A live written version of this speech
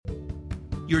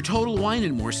Your Total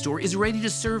Wine & More store is ready to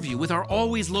serve you with our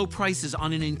always low prices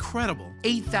on an incredible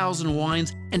 8,000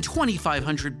 wines and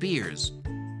 2,500 beers.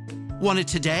 Want it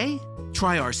today?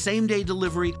 Try our same-day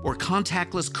delivery or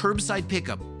contactless curbside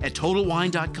pickup at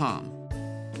TotalWine.com.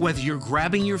 Whether you're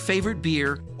grabbing your favorite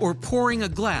beer or pouring a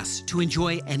glass to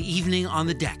enjoy an evening on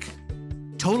the deck,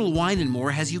 Total Wine &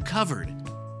 More has you covered.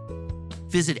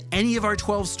 Visit any of our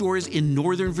 12 stores in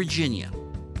Northern Virginia.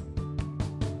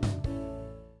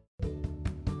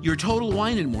 Your Total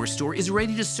Wine & More store is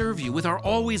ready to serve you with our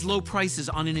always low prices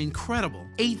on an incredible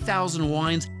 8,000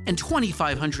 wines and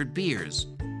 2,500 beers.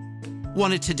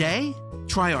 Want it today?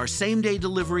 Try our same-day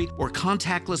delivery or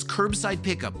contactless curbside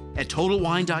pickup at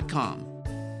TotalWine.com.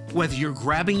 Whether you're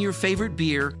grabbing your favorite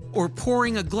beer or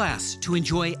pouring a glass to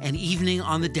enjoy an evening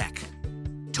on the deck,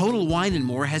 Total Wine &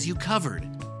 More has you covered.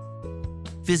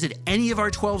 Visit any of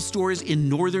our 12 stores in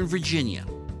Northern Virginia.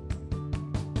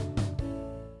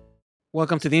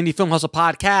 Welcome to the Indie Film Hustle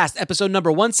Podcast, episode number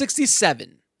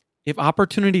 167. If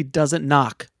opportunity doesn't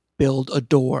knock, build a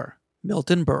door.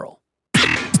 Milton Berle.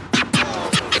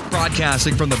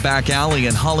 Broadcasting from the back alley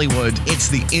in Hollywood, it's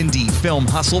the Indie Film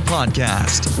Hustle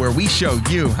Podcast, where we show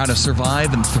you how to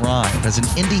survive and thrive as an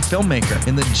indie filmmaker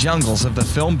in the jungles of the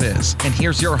film biz. And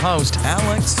here's your host,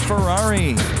 Alex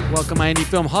Ferrari. Welcome, my Indie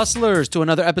Film Hustlers, to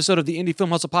another episode of the Indie Film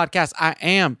Hustle Podcast. I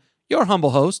am your humble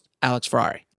host, Alex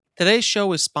Ferrari. Today's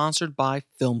show is sponsored by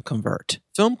Film Convert.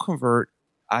 Film Convert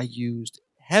I used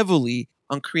heavily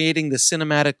on creating the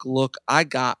cinematic look I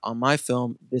got on my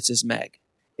film, This Is Meg.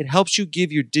 It helps you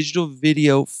give your digital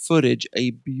video footage a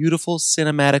beautiful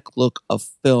cinematic look of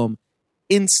film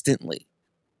instantly.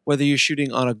 Whether you're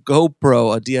shooting on a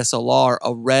GoPro, a DSLR,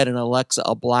 a Red, an Alexa,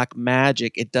 a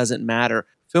Blackmagic, it doesn't matter.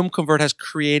 Film Convert has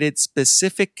created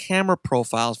specific camera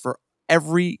profiles for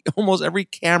almost every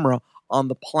camera on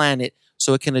the planet,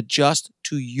 so it can adjust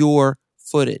to your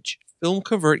footage. Film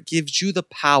Convert gives you the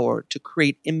power to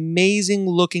create amazing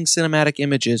looking cinematic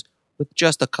images with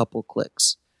just a couple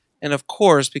clicks. And of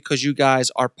course, because you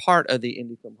guys are part of the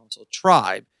Indie Film Hustle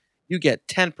tribe, you get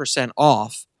 10%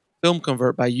 off Film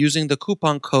Convert by using the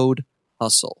coupon code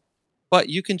HUSTLE. But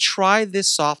you can try this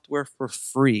software for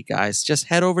free, guys. Just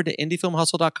head over to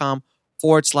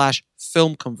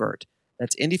indiefilmhustle.com/film convert.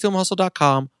 That's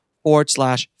indiefilmhustle.com/film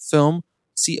CONVERT.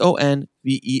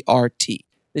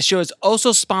 This show is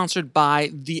also sponsored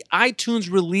by the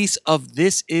iTunes release of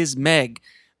This Is Meg,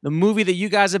 the movie that you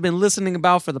guys have been listening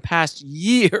about for the past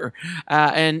year.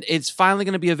 And it's finally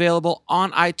going to be available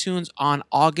on iTunes on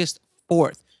August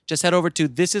 4th. Just head over to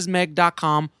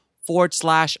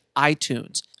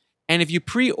thisismeg.com/iTunes. And if you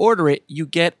pre-order it, you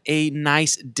get a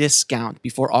nice discount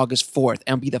before August 4th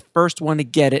and be the first one to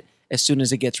get it as soon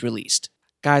as it gets released.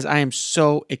 Guys, I am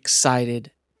so excited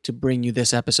to bring you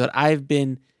this episode. I've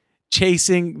been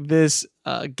chasing this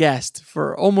guest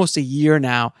for almost a year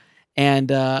now,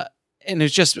 and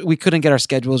it's just we couldn't get our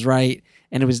schedules right,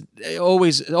 and it was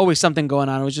always something going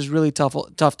on. It was just really tough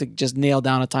to just nail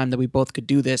down a time that we both could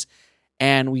do this,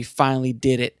 and we finally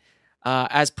did it.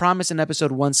 As promised in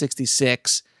episode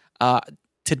 166,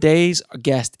 today's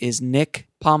guest is Nick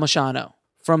Palmisano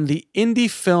from the indie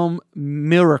film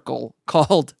miracle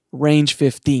called Range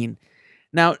 15.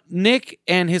 Now, Nick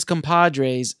and his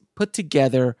compadres put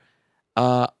together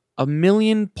a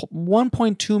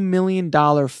 $1.2 million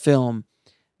film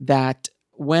that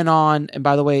went on, and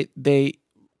by the way, they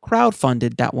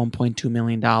crowdfunded that $1.2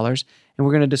 million, and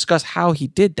we're going to discuss how he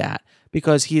did that,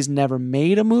 because he has never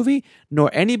made a movie,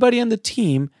 nor anybody on the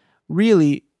team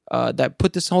really that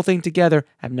put this whole thing together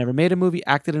have never made a movie,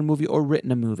 acted in a movie, or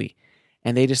written a movie.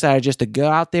 And they decided just to go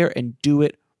out there and do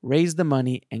it, raise the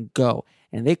money, and go.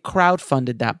 And they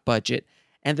crowdfunded that budget.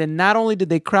 And then not only did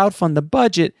they crowdfund the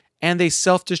budget, and they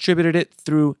self-distributed it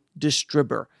through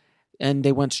Distribber. And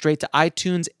they went straight to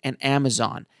iTunes and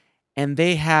Amazon. And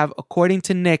they have, according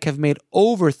to Nick, have made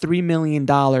over $3 million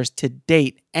to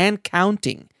date and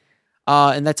counting.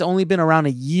 And that's only been around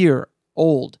a year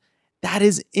old. That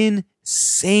is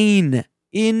insane.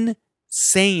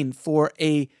 Insane for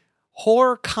a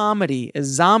horror comedy, a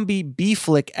zombie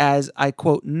B-flick, as I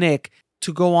quote Nick,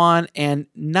 to go on and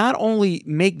not only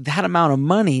make that amount of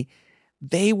money,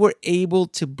 they were able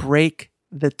to break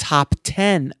the top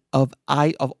 10 of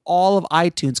all of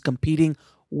iTunes, competing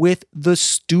with the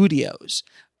studios.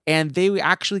 And they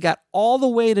actually got all the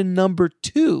way to number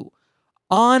 2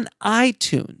 on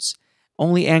iTunes.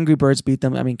 Only Angry Birds beat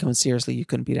them. I mean, come on, seriously, you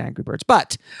couldn't beat Angry Birds.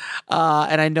 But,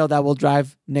 and I know that will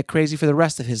drive Nick crazy for the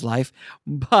rest of his life,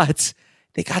 but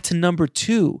they got to number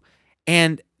 2.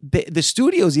 And the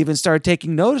studios even started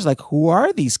taking notice, like, who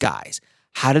are these guys?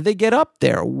 How did they get up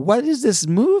there? What is this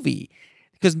movie?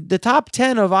 because the top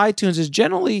 10 of iTunes is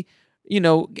generally,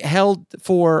 held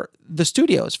for the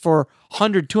studios for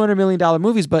 $100-200 million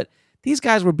movies. But these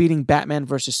guys were beating Batman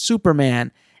versus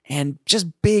Superman and just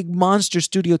big monster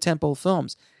studio tempo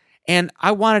films. And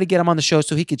I wanted to get him on the show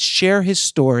so he could share his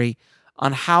story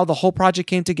on how the whole project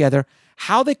came together,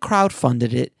 how they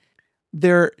crowdfunded it,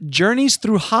 their journeys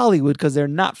through Hollywood, because they're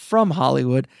not from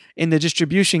Hollywood, in the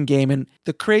distribution game, and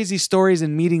the crazy stories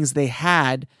and meetings they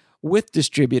had with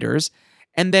distributors,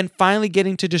 and then finally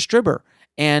getting to distributor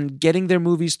and getting their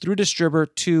movies through distributor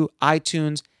to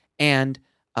iTunes and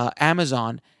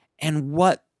Amazon, and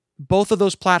what both of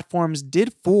those platforms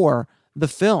did for the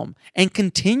film and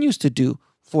continues to do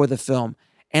for the film,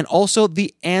 and also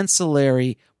the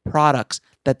ancillary products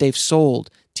that they've sold,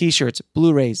 t-shirts,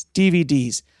 Blu-rays,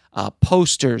 DVDs,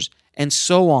 posters, and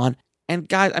so on. And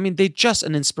guys, I mean, they're just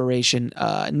an inspiration.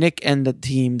 Nick and the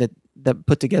team that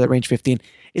put together Range 15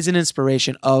 is an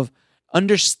inspiration of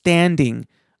understanding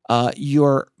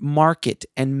your market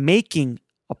and making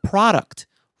a product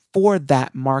for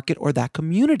that market or that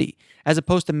community, as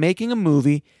opposed to making a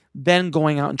movie, then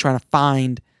going out and trying to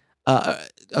find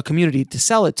a community to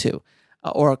sell it to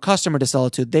or a customer to sell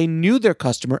it to. They knew their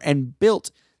customer and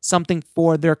built something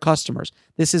for their customers.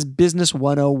 This is Business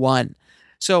 101.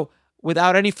 So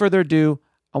without any further ado,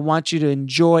 I want you to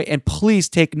enjoy and please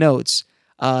take notes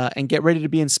and get ready to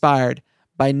be inspired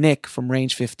by Nick from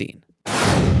Range 15.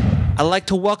 I'd like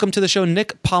to welcome to the show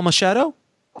Nick Palmachado.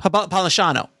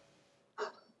 Palmachano.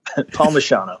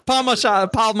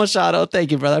 Palmachado.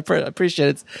 Thank you, brother. I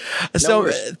appreciate it. So,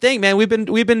 man, we've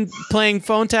been playing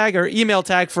phone tag or email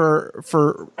tag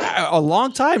for a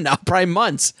long time now, probably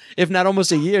months, if not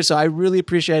almost a year. So I really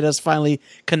appreciate us finally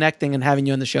connecting and having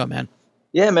you on the show, man.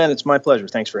 Yeah, man, it's my pleasure.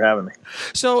 Thanks for having me.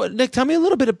 So, Nick, tell me a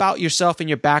little bit about yourself and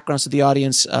your background so the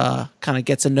audience kind of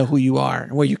gets to know who you are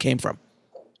and where you came from.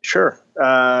 Sure.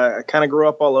 I kind of grew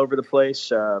up all over the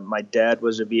place. My dad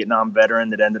was a Vietnam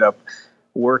veteran that ended up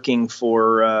working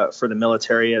for the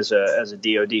military as a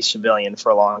DoD civilian for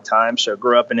a long time. So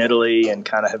grew up in Italy and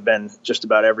kind of have been just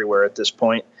about everywhere at this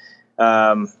point.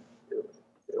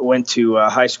 Went to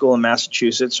high school in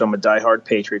Massachusetts, so I'm a diehard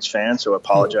Patriots fan. So I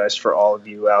apologize for all of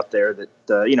you out there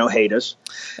that hate us.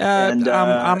 And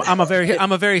I'm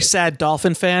a very sad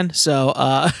Dolphin fan. So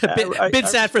been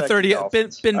sad for 30. I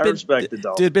respect the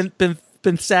Dolphins. Dude,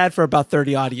 been sad for about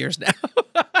 30 odd years now.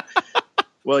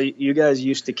 Well, you guys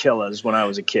used to kill us when I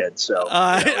was a kid, so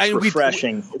it's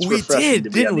refreshing. It's refreshing to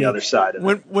be on the other side of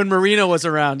it. When Marino was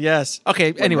around, yes.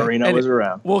 Okay. Anyway, Marino was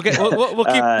around. We'll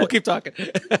keep talking.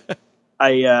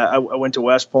 I went to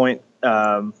West Point,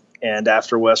 and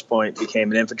after West Point,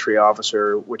 became an infantry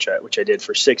officer, which I did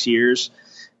for 6 years.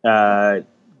 Got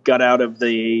out of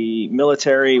the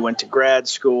military, went to grad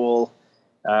school,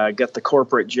 got the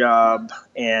corporate job,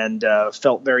 and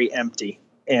felt very empty.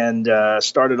 And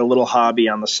started a little hobby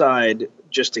on the side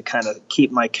just to kind of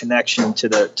keep my connection to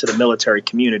the military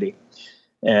community.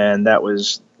 And that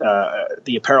was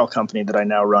the apparel company that I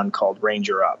now run called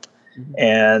Ranger Up. Mm-hmm.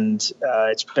 And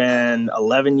it's been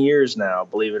 11 years now,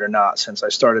 believe it or not, since I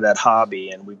started that hobby.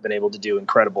 And we've been able to do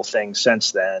incredible things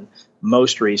since then.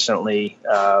 Most recently,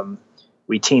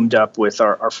 we teamed up with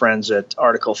our friends at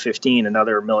Article 15,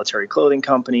 another military clothing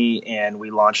company, and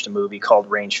we launched a movie called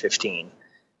Range 15.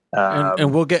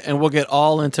 And we'll get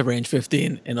all into Range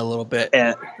 15 in a little bit,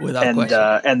 without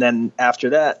question. And then after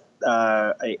that,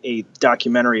 a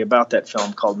documentary about that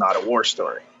film called Not a War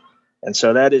Story. And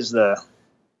so that is the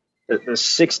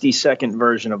 60-second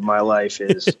version of my life.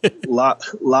 Is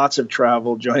lots of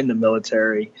travel, joined the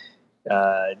military,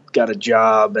 got a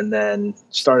job, and then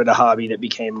started a hobby that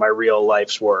became my real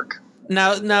life's work.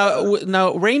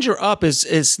 Now, Ranger Up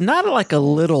is not like a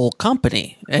little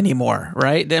company anymore,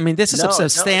 right? I mean, this is a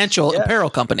substantial apparel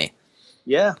company.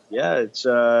 Yeah. It's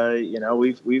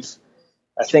we've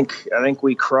I think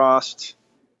we crossed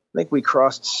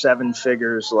seven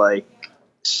figures like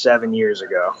 7 years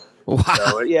ago. Wow.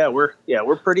 So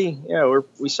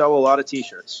we sell a lot of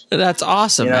t-shirts. That's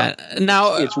awesome, man.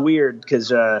 Now it's weird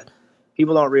because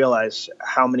people don't realize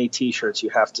how many t-shirts you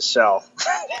have to sell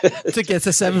to get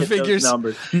to seven figures.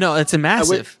 Numbers. No, it's a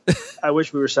massive. I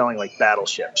wish we were selling like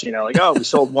battleships, we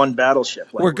sold one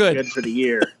battleship. Like, we're good for the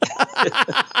year.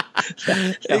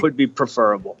 That would be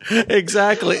preferable.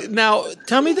 Exactly. Now,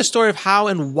 tell me the story of how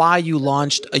and why you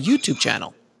launched a YouTube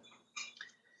channel.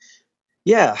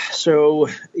 Yeah. So,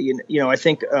 I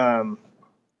think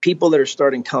people that are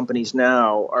starting companies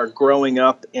now are growing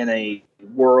up in a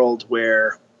world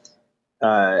where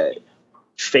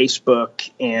Facebook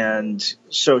and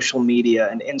social media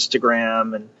and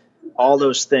Instagram and all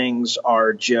those things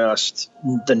are just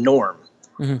the norm.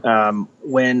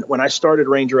 When I started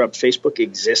Ranger Up, Facebook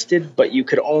existed, but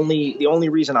the only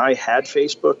reason I had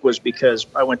Facebook was because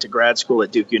I went to grad school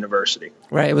at Duke University.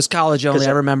 Right. It was college only.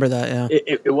 I remember that.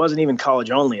 Yeah. It wasn't even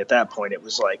college only at that point. It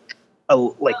was like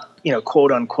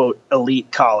quote unquote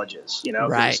elite colleges.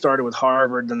 It started with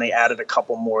Harvard, then they added a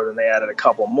couple more, then they added a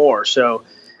couple more. So,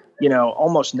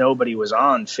 almost nobody was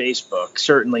on Facebook.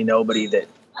 Certainly nobody that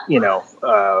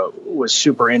was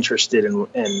super interested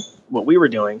in what we were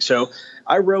doing. So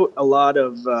I wrote a lot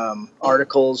of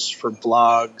articles for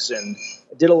blogs and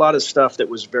did a lot of stuff that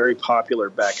was very popular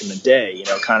back in the day,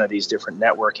 kind of these different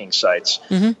networking sites.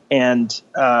 And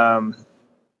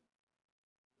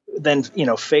then,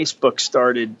 Facebook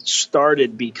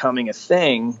started becoming a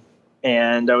thing.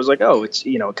 And I was like, oh, it's,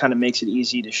 it kind of makes it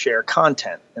easy to share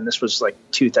content. And this was like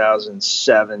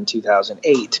 2007,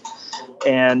 2008.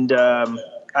 And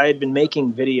I had been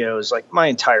making videos like my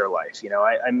entire life.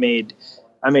 I made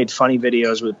funny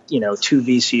videos with, 2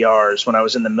 VCRs when I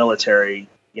was in the military.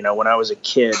 When I was a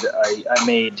kid, I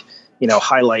made,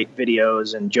 highlight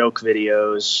videos and joke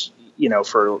videos,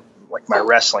 for like my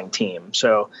wrestling team.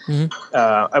 So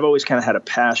I've always kind of had a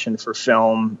passion for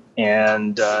film.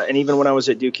 And even when I was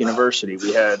at Duke University,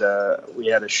 we had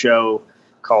a show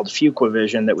called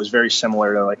Fuquavision that was very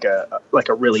similar to like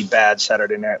a really bad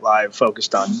Saturday Night Live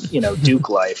focused on, Duke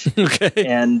life. Okay.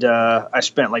 And I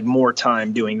spent like more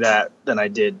time doing that than I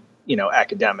did,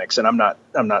 academics. And I'm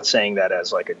not saying that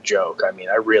as like a joke. I mean,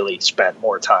 I really spent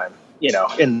more time,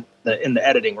 in the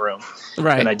editing room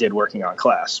than I did working on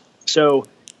class. So,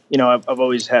 I've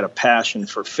always had a passion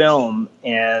for film,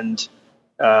 and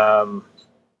all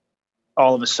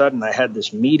of a sudden I had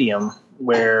this medium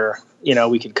where,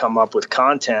 we could come up with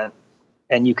content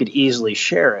and you could easily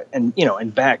share it. And,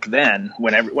 and back then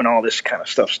when all this kind of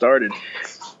stuff started,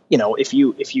 if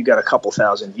you got a couple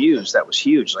thousand views, that was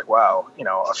huge. Like, wow,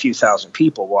 a few thousand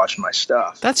people watched my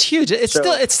stuff. That's huge. It's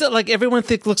still like everyone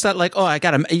looks at like, oh,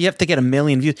 you have to get 1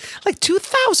 million views. Like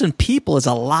 2,000 people is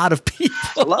a lot of people.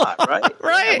 It's a lot, right?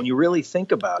 Right. Yeah, when you really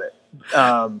think about it.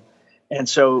 And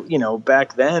so,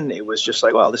 back then it was just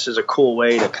like, well, this is a cool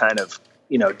way to kind of,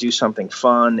 do something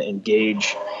fun,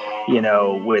 engage,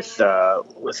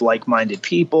 with like-minded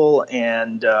people,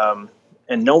 and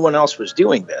no one else was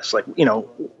doing this. Like,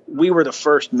 we were the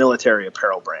first military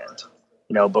apparel brand.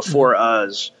 Before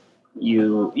us,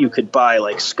 you could buy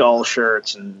like skull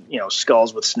shirts and,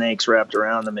 skulls with snakes wrapped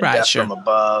around them and death from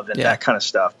above and that kind of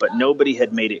stuff. But nobody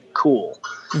had made it cool.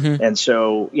 And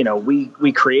so,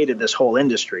 we created this whole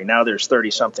industry. Now there's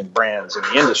 30-something brands in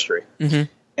the industry.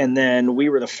 And then we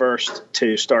were the first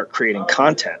to start creating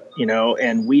content,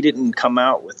 and we didn't come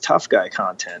out with tough guy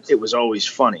content. It was always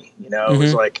funny. It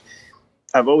was like,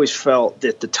 I've always felt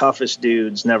that the toughest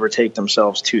dudes never take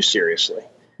themselves too seriously.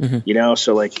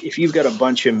 So like if you've got a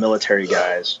bunch of military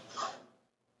guys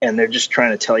and they're just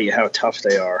trying to tell you how tough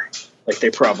they are, like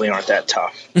they probably aren't that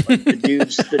tough. Like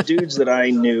the dudes that I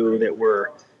knew that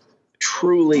were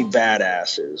truly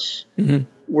badasses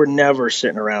were never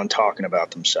sitting around talking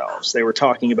about themselves. They were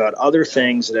talking about other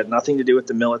things that had nothing to do with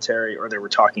the military, or they were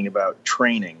talking about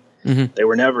training. They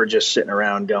were never just sitting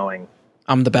around going,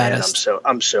 I'm the baddest.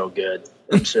 I'm so good.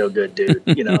 I'm so good, dude.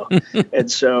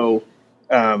 And so,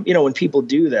 when people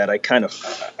do that,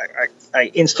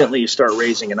 I instantly start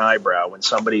raising an eyebrow when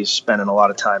somebody's spending a lot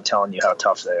of time telling you how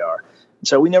tough they are. And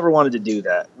so we never wanted to do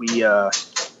that.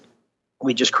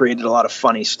 We just created a lot of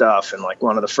funny stuff. And like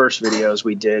one of the first videos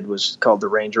we did was called the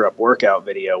Ranger Up workout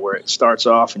video, where it starts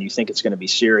off and you think it's going to be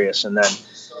serious. And then,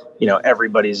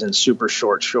 everybody's in super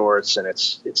short shorts, and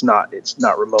it's not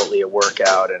remotely a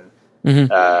workout. And,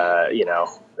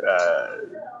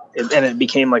 and it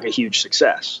became like a huge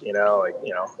success,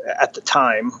 at the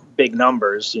time, big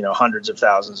numbers, hundreds of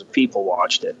thousands of people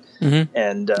watched it.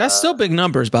 And that's still big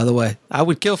numbers, by the way. I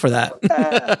would kill for that.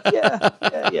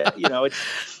 Yeah.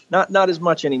 It's not as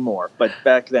much anymore, but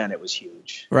back then it was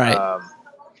huge. Right.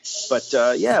 It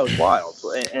was wild.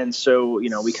 And so,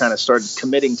 we kind of started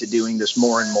committing to doing this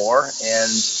more and more,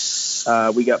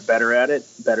 and we got better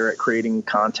at creating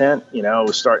content,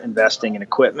 we start investing in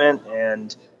equipment,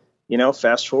 and,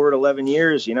 fast forward 11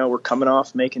 years, we're coming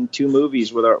off making 2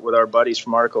 movies with our buddies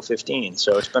from Article 15.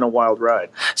 So it's been a wild ride.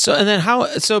 So, and then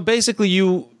basically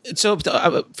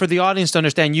for the audience to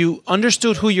understand, you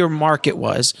understood who your market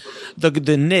was, the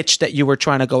niche that you were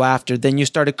trying to go after. Then you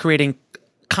started creating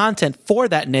content for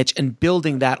that niche and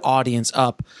building that audience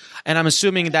up. And I'm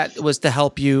assuming that was to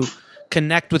help you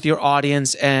connect with your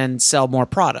audience and sell more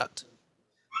product.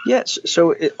 Yes.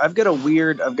 So I've got a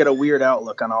weird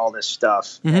outlook on all this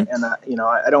stuff. And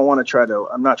I don't want to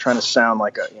I'm not trying to sound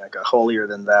like a holier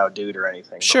than thou dude or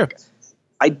anything. Sure.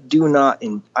 I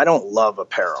don't love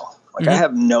apparel. Like I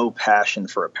have no passion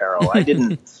for apparel. I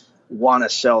didn't want to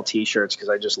sell t-shirts because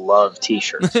I just love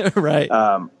t-shirts. Right.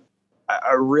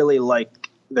 I really like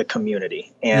the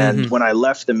community. And when I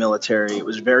left the military, it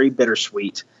was very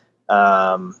bittersweet.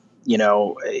 You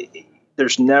know,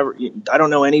 I don't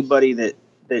know anybody that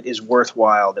is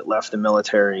worthwhile that left the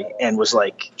military and was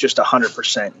like just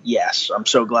 100% yes, I'm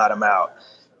so glad I'm out.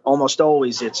 Almost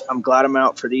always I'm glad I'm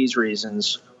out for these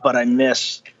reasons, but I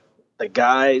miss the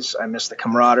guys, I miss the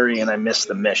camaraderie, and I miss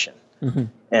the mission.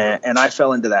 And I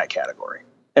fell into that category.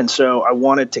 And so I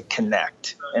wanted to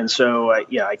connect. And so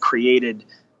I created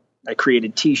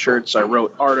t-shirts, I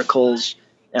wrote articles,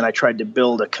 and I tried to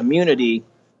build a community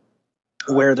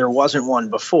where there wasn't one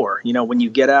before. You know, when you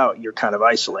get out, you're kind of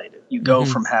isolated. You go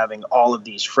from having all of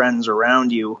these friends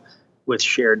around you with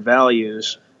shared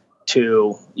values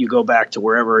to you go back to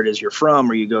wherever it is you're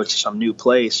from, or you go to some new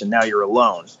place and now you're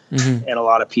alone. And a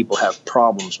lot of people have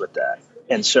problems with that.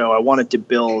 And so I wanted to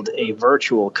build a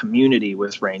virtual community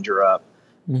with Ranger Up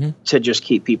to just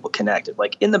keep people connected.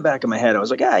 Like in the back of my head, I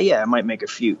was like, I might make a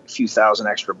few thousand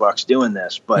extra bucks doing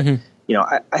this. But, you know,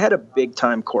 I had a big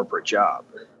time corporate job.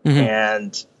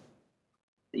 And,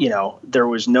 you know, there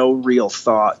was no real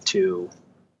thought to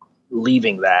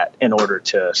leaving that in order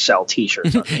to sell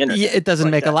t-shirts on the internet. Yeah, it doesn't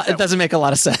make a lot. It doesn't make a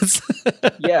lot of sense.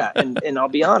 Yeah. And I'll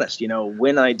be honest, you know,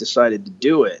 when I decided to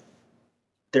do it,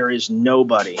 there is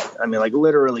nobody, I mean, like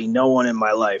literally no one in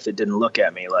my life that didn't look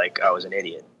at me like I was an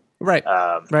idiot. Right.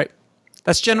 Right.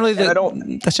 That's generally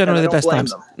the best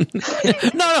times.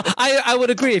 No, I would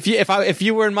agree. If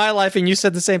you were in my life and you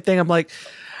said the same thing, I'm like,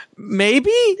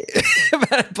 maybe,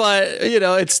 but you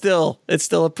know, it's still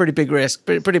a pretty big risk,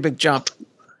 pretty big jump.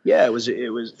 Yeah, it was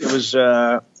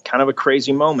kind of a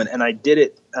crazy moment, and I did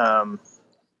it.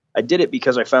 I did it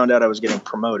because I found out I was getting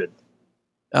promoted.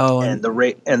 Oh, and the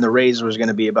raise was going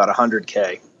to be about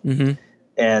 $100K.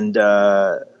 And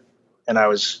I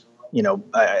was, you know,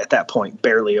 at that point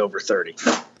barely over 30.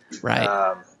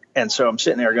 Right. And so I'm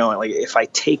sitting there going, like, if I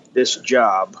take this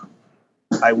job,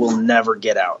 I will never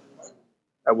get out.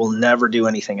 I will never do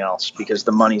anything else because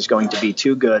the money's going to be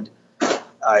too good.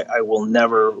 I will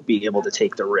never be able to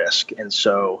take the risk. And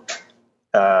so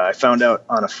I found out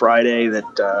on a Friday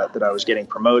that I was getting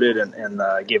promoted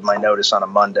and gave my notice on a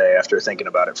Monday after thinking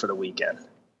about it for the weekend.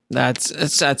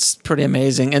 That's pretty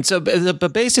amazing. And so,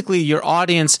 but basically your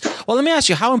audience, well, let me ask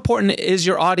you, how important is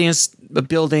your audience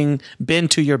building been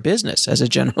to your business as a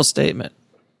general statement?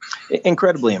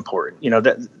 Incredibly important. You know,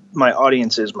 that my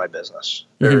audience is my business.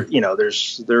 There, you know,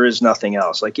 there is nothing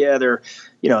else. Like, yeah, there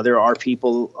are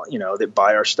people, you know, that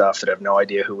buy our stuff that have no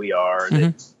idea who we are,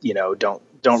 that, you know, don't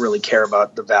really care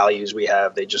about the values we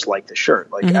have. They just like the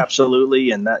shirt. Like,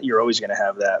 absolutely. And that you're always going to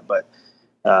have that. But,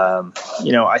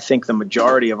 you know, I think the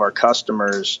majority of our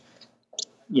customers,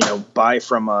 you know, buy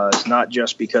from us, not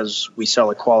just because we sell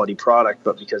a quality product,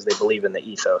 but because they believe in the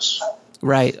ethos.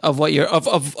 Right. Of what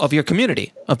of your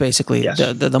community, of basically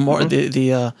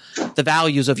the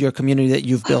values of your community that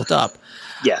you've built up.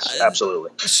 Yes, absolutely.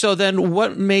 So then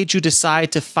what made you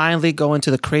decide to finally go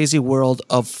into the crazy world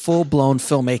of full-blown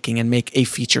filmmaking and make a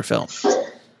feature film?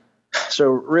 So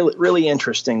really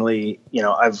interestingly, you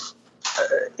know,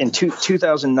 in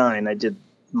 2009, I did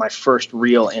my first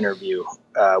real interview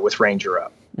with Ranger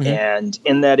Up. And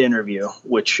in that interview,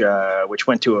 which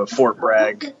went to a Fort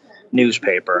Bragg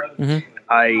newspaper,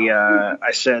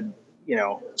 I said, you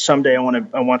know, someday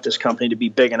I want this company to be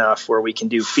big enough where we can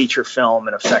do feature film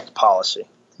and affect policy.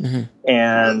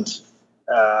 And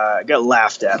I got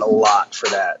laughed at a lot for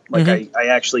that. Like I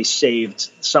actually saved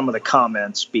some of the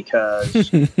comments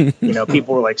because, you know,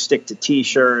 people were like, stick to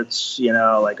t-shirts, you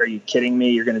know, like, are you kidding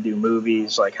me? You're going to do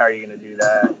movies. Like, how are you going to do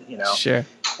that? You know? Sure.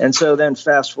 And so then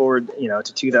fast forward, you know,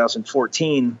 to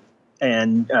 2014,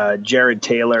 and Jared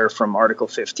Taylor from Article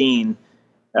 15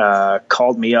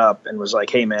 called me up and was like,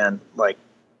 hey man, like,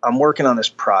 I'm working on this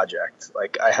project.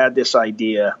 Like, I had this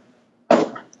idea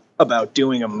about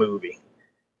doing a movie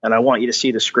and I want you to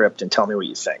see the script and tell me what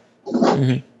you think.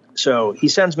 So he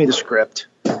sends me the script,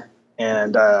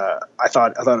 and I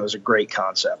thought it was a great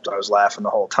concept. I was laughing the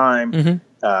whole time.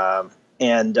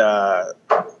 And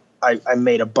I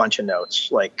made a bunch of notes.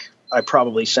 Like, I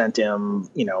probably sent him,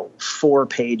 you know, 4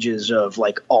 pages of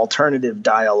like alternative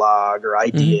dialogue or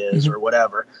ideas or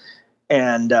whatever.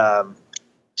 And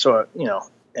so, you know,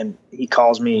 and he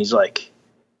calls me, he's like,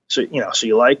 so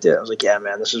you liked it? I was like, yeah,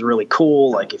 man, this is really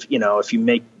cool. Like, if you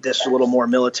make this a little more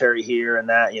military here and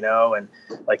that, you know, and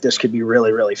like, this could be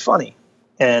really, really funny.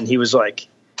 And he was like,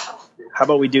 how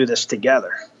about we do this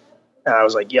together? And I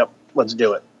was like, yep, let's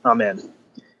do it. I'm in.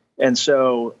 And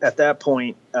so at that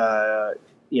point,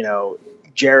 you know,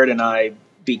 Jared and I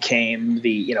became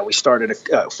we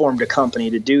formed a company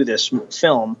to do this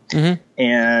film,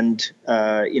 and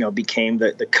became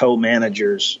the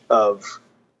co-managers of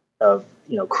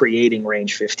creating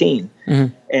Range 15.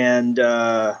 And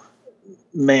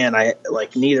man,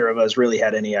 neither of us really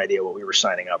had any idea what we were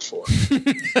signing up for.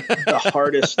 the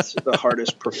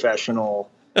hardest professional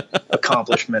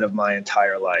accomplishment of my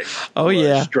entire life.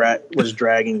 Was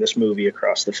dragging this movie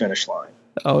across the finish line.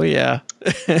 Oh yeah.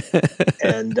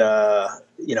 And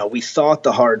we thought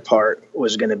the hard part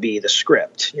was going to be the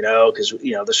script, because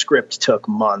the script took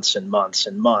months and months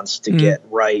and months to get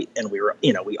right, and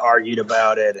we argued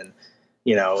about it, and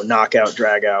knockout,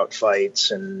 drag out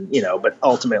fights, and but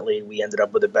ultimately we ended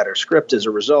up with a better script as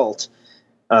a result.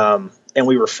 And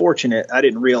we were fortunate. I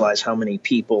didn't realize how many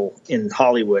people in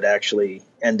Hollywood actually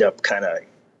end up kind of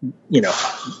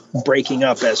breaking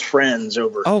up as friends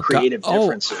over creative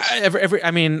differences.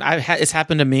 It's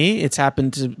happened to me. It's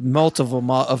happened to multiple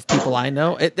of people I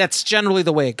know. That's generally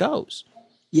the way it goes.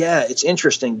 Yeah, it's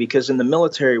interesting because in the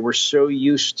military, we're so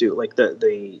used to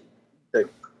the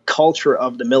culture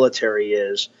of the military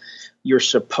is you're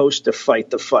supposed to fight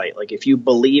the fight. Like if you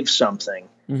believe something,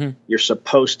 you're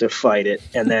supposed to fight it.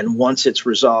 And then once it's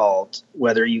resolved,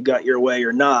 whether you got your way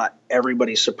or not,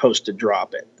 everybody's supposed to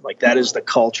drop it. Like that is the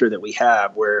culture that we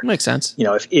have where makes sense.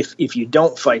 If you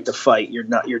don't fight the fight,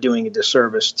 you're doing a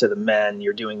disservice to the men,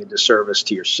 you're doing a disservice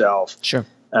to yourself. Sure.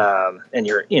 And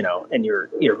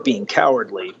you're being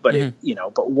cowardly, but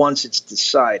but once it's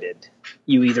decided,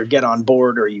 you either get on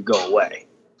board or you go away.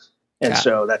 And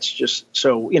so that's just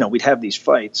we'd have these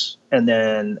fights, and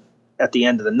then at the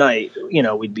end of the night,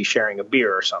 we'd be sharing a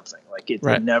beer or something. Like it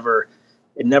never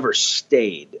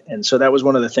stayed. And so that was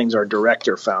one of the things our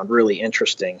director found really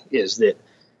interesting is that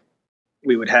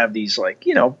we would have these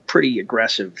pretty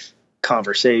aggressive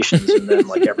conversations, and then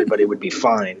everybody would be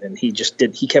fine. And he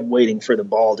kept waiting for the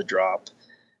ball to drop.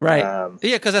 Right.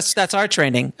 Because that's our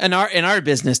training. In our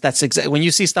business, that's when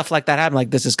you see stuff like that happen, like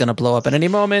this is going to blow up at any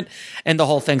moment, and the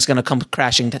whole thing's going to come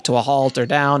crashing to a halt or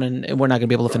down, and we're not going to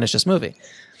be able to finish this movie.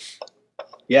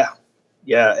 Yeah.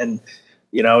 And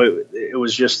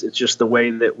it's just the way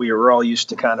that we were all used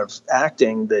to kind of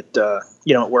acting that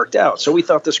it worked out. So we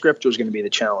thought the script was going to be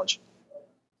the challenge,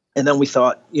 and then we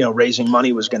thought raising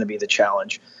money was going to be the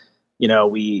challenge.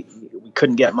 We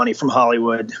couldn't get money from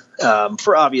Hollywood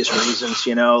for obvious reasons.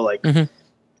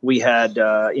 We had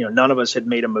none of us had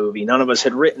made a movie, none of us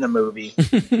had written a movie,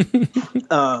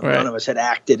 none of us had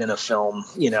acted in a film.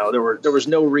 There was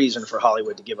no reason for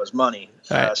Hollywood to give us money,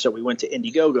 so we went to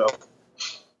Indiegogo,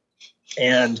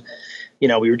 and we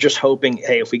were just hoping,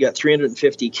 hey, if we got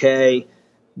 $350K,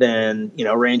 then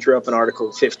Ranger Up and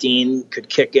Article 15 could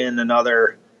kick in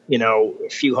another a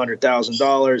few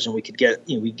 $100,000, and we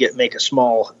could make a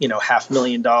small,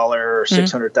 $500,000 or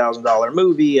 $600,000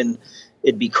 movie, and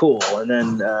it'd be cool. And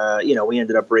then, we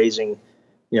ended up raising,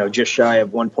 just shy of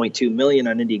 1.2 million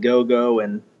on Indiegogo,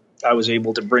 and I was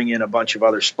able to bring in a bunch of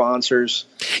other sponsors.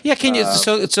 Yeah. Can you,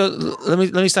 so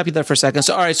let me stop you there for a second.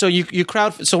 So, all right. So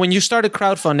so when you started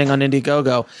crowdfunding on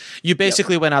Indiegogo, you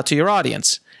basically went out to your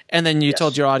audience, and then you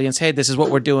told your audience, hey, this is what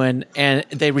we're doing. And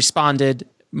they responded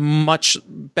much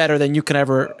better than you could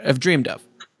ever have dreamed of.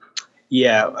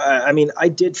 Yeah. I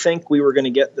did think we were going to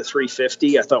get the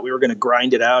 350. I thought we were going to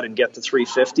grind it out and get the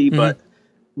 350, but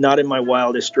not in my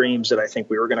wildest dreams that I think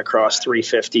we were going to cross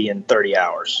 350 in 30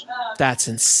 hours. That's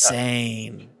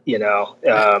insane.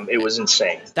 It was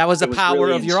insane. That was the power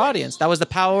of your audience. That was the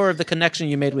power of the connection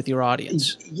you made with your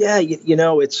audience. Yeah.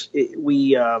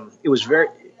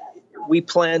 We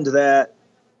planned that,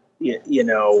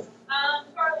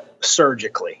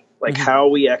 surgically, how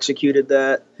we executed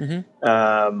that.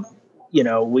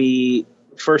 We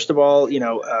first of all,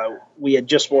 we had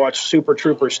just watched Super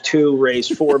Troopers 2 raise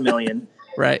 $4 million.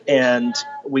 Right. And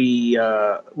we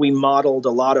modeled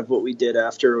a lot of what we did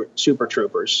after Super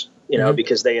Troopers,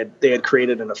 because they had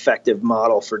created an effective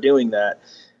model for doing that.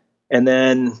 And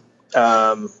then,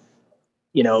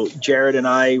 Jared and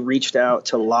I reached out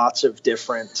to lots of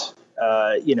different,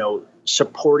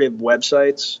 supportive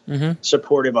websites,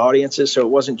 supportive audiences. So it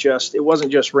wasn't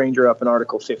just Ranger Up and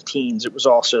Article 15s. It was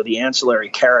also the ancillary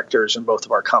characters in both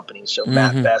of our companies. So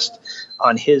Matt Best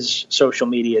on his social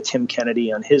media, Tim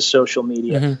Kennedy on his social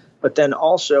media. But then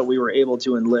also we were able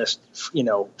to enlist,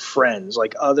 friends,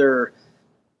 like other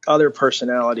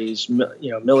personalities,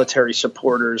 military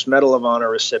supporters, Medal of Honor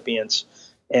recipients.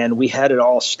 And we had it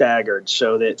all staggered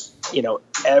so that,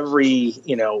 every,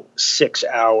 6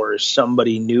 hours,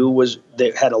 somebody new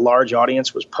that had a large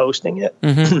audience was posting it,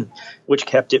 which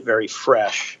kept it very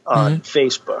fresh on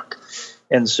Facebook.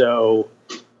 And so,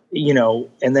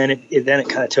 and then it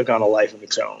kind of took on a life of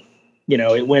its own.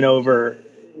 It went over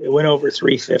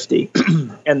 350,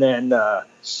 and then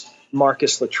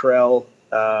Marcus Luttrell.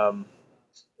 I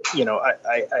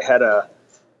had a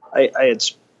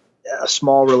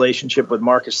small relationship with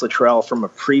Marcus Luttrell from a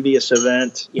previous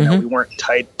event. We weren't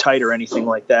tight or anything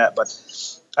like that, but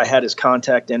I had his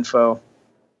contact info.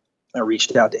 I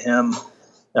reached out to him,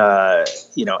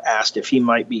 asked if he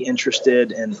might be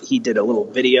interested, and he did a little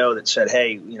video that said,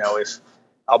 "Hey, if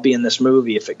I'll be in this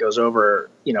movie if it goes over,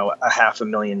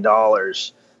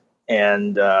 $500,000,000,"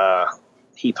 and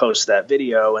he posts that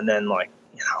video, and then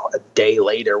a day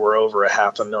later we're over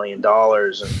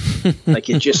 $500,000,000, and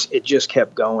it just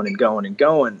kept going and going and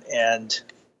going, and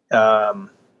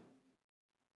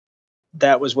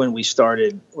that was when we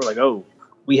started. We're like, oh,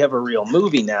 we have a real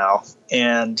movie now,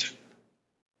 and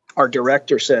our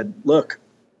director said, look,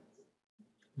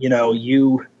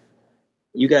 you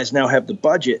guys now have the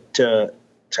budget to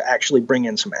actually bring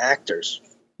in some actors,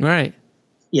 right?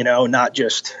 Not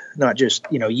just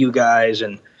you guys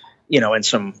and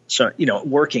some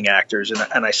working actors,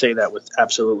 and I say that with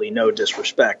absolutely no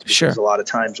disrespect, because a lot of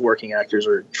times working actors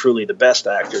are truly the best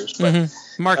actors, but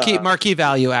marquee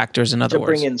value actors, in other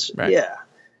words, bring in, right. Yeah.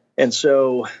 And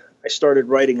so I started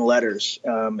writing letters.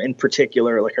 In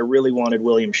particular, I really wanted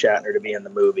William Shatner to be in the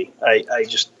movie.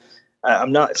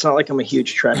 I'm not. It's not like I'm a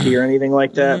huge Trekkie or anything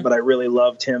like that, but I really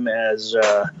loved him as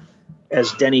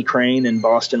Denny Crane in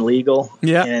Boston Legal.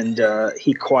 Yeah. And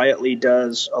he quietly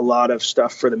does a lot of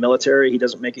stuff for the military. He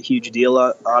doesn't make a huge deal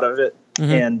out of it.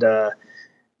 And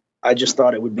I just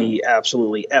thought it would be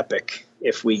absolutely epic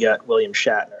if we got William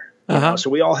Shatner. So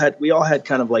we all had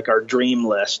kind of our dream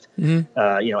list.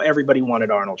 Everybody wanted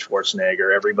Arnold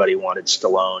Schwarzenegger. Everybody wanted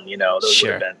Stallone.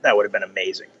 That would have been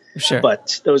amazing. Sure.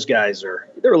 But those guys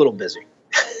they're a little busy.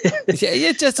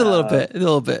 Yeah, just a little bit.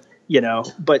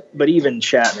 But even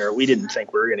Shatner, we didn't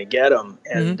think we were going to get him.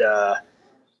 And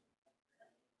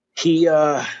he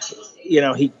got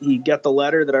the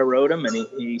letter that I wrote him, and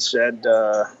he said,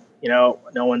 no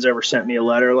one's ever sent me a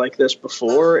letter like this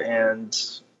before, and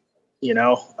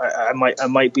I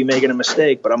might be making a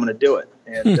mistake, but I'm going to do it.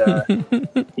 And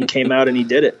he came out and he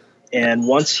did it. And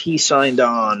once he signed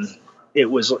on, it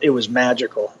was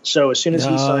magical. So as soon as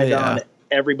he signed on,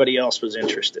 everybody else was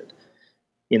interested.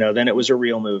 Then it was a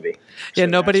real movie. Yeah, so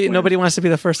nobody wants to be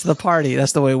the first to the party.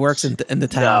 That's the way it works in the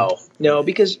town. No,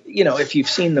 because if you've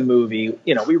seen the movie,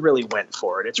 we really went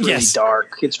for it. It's really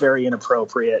dark. It's very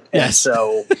inappropriate, and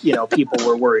so people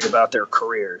were worried about their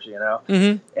careers.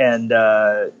 And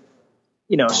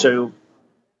so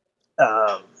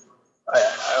I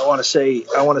want to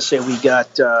say we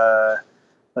got.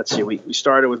 Let's see. We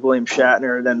started with William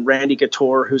Shatner, then Randy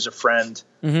Couture, who's a friend,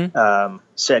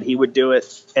 said he would do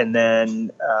it, and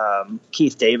then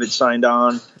Keith David signed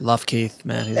on. Love Keith,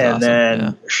 man. He's and awesome.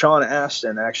 Then Sean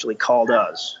Astin actually called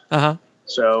us.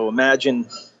 So imagine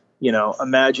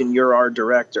you're our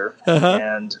director,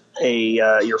 and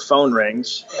your phone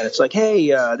rings, and it's like, hey,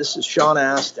 this is Sean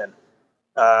Astin.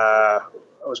 I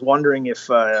was wondering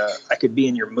if I could be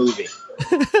in your movie,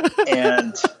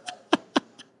 and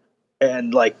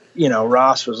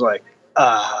Ross was like,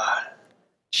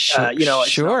 it's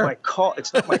not my call.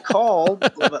 It's not my call,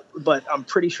 but I'm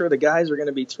pretty sure the guys are going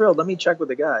to be thrilled. Let me check with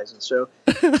the guys. And so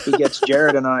he gets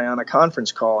Jared and I on a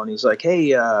conference call, and he's like,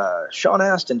 hey, Sean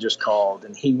Astin just called,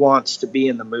 and he wants to be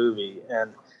in the movie.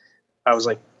 And I was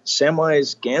like,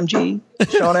 Samwise Gamgee,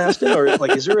 Sean Astin, or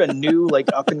is there a new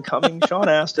up and coming Sean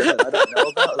Astin that I don't know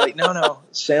about? No,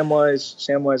 Samwise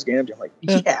Gamgee. I'm like,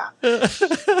 yeah.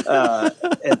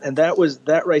 And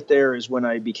that right there is when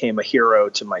I became a hero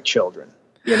to my children.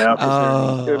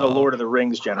 Because they're the Lord of the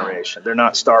Rings generation. They're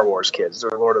not Star Wars kids.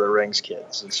 They're Lord of the Rings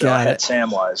kids. And so I had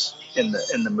Samwise in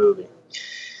the movie.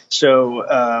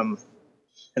 So.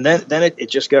 And then it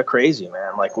just got crazy,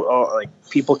 man.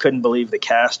 People couldn't believe the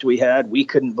cast we had. We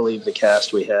couldn't believe the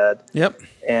cast we had. Yep.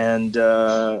 And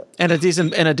a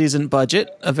decent budget,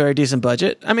 a very decent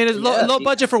budget. I mean, low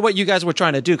budget for what you guys were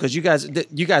trying to do, because you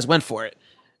guys went for it.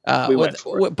 We went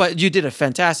for it. But you did a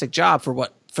fantastic job for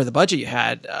the budget you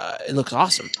had. It looks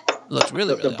awesome. It looks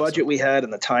really the budget we had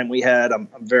and the time we had. I'm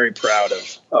very proud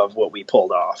of what we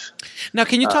pulled off. Now,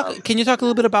 can you talk a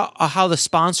little bit about how the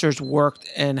sponsors worked,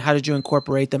 and how did you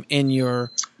incorporate them in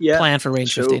your plan for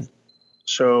Range 15?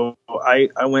 So I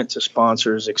went to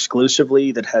sponsors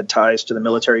exclusively that had ties to the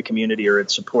military community or had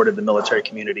supported the military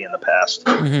community in the past.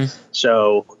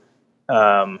 So,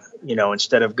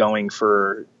 instead of going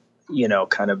for,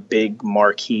 kind of big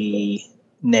marquee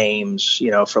names,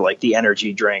 for the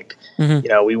energy drink,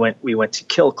 we went to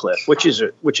Killcliff, which is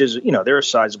they're a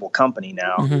sizable company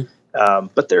now.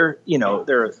 But they're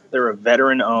a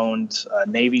veteran owned,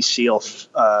 Navy SEAL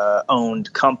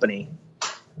owned company.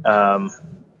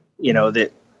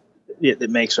 That that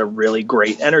makes a really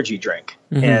great energy drink.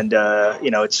 And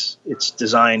it's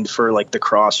designed for like the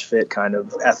CrossFit kind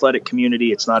of athletic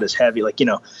community. It's not as heavy, like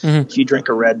if you drink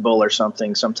a Red Bull or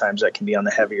something, sometimes that can be on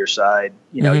the heavier side.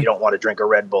 You don't want to drink a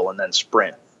Red Bull and then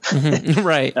sprint.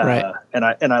 Right. And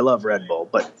I love Red Bull,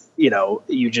 but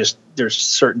there's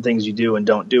certain things you do and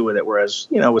don't do with it, whereas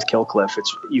with Kill Cliff,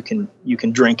 it's you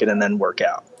can drink it and then work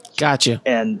out. Gotcha.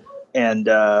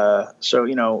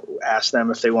 So asked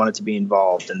them if they wanted to be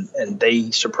involved, and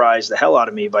they surprised the hell out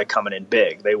of me by coming in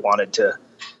big. They wanted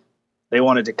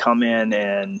to come in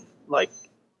and like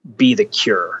be the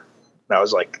cure. And I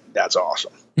was like, that's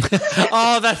awesome.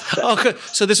 Good.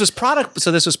 So this was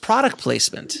product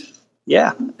placement.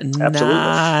 Yeah, absolutely.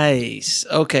 Nice.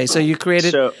 Okay, so you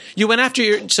went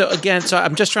after so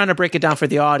I'm just trying to break it down for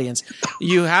the audience.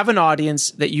 You have an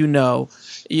audience that your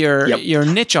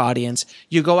niche audience.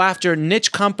 You go after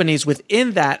niche companies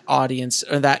within that audience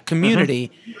or that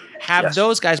community, have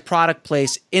those guys product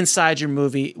place inside your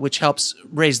movie, which helps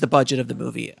raise the budget of the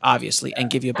movie, obviously, and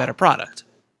give you a better product.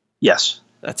 Yes.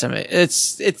 That's amazing.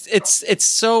 It's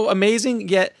so amazing,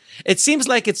 yet it seems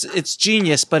like it's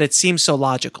genius, but it seems so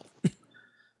logical.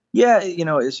 Yeah,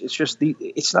 it's just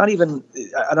it's not even.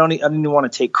 I don't even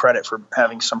want to take credit for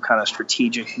having some kind of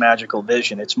strategic, magical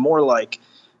vision. It's more like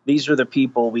these are the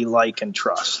people we like and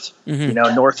trust.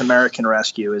 North American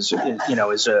Rescue is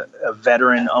a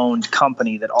veteran-owned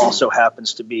company that also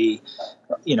happens to be,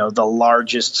 the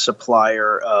largest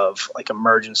supplier of like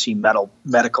emergency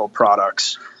medical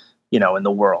products, in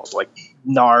the world. Like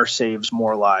NAR saves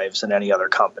more lives than any other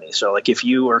company. So like if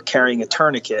you are carrying a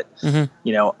tourniquet,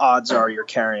 odds are you're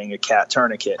carrying a cat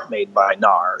tourniquet made by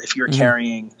NAR. If you're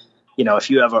carrying, if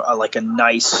you have a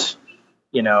nice,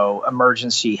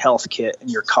 emergency health kit in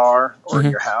your car or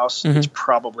in your house, it's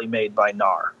probably made by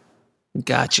NAR.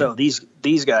 Gotcha. So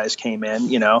these guys came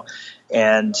in,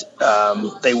 and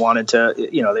they wanted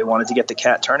to get the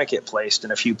cat tourniquet placed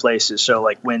in a few places. So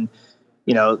like when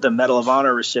the Medal of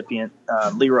Honor recipient,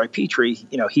 Leroy Petrie,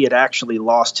 he had actually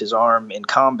lost his arm in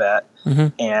combat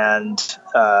and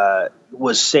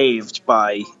was saved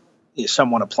by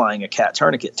someone applying a cat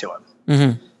tourniquet to him.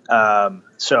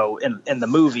 So in the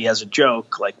movie, as a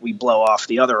joke, like we blow off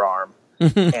the other arm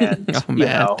and,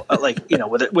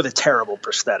 with a terrible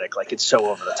prosthetic, like it's so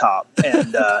over the top.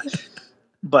 And,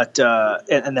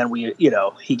 and then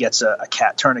he gets a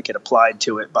cat tourniquet applied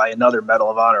to it by another Medal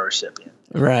of Honor recipient.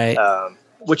 Right.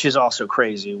 Which is also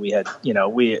crazy. We had,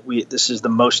 this is the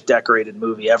most decorated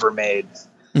movie ever made,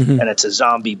 and it's a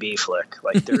zombie B flick.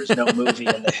 Like there is no movie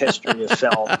in the history of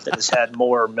film that has had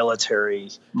more military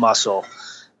muscle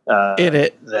in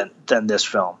it than this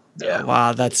film. Yeah.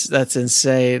 Wow, that's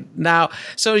insane. Now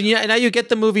you get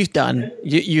the movie done.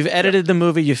 You've edited the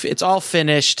movie. It's all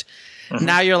finished.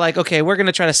 Now you're like, okay, we're going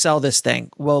to try to sell this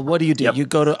thing. Well, what do? You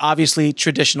go to obviously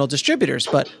traditional distributors,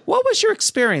 but what was your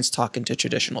experience talking to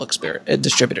traditional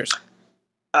distributors?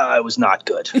 It was not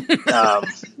good.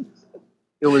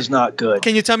 It was not good.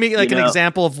 Can you tell me an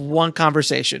example of one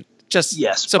conversation? Just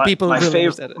yes. So people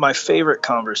my favorite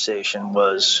conversation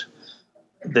was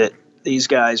that these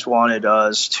guys wanted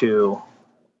us to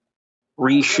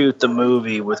reshoot the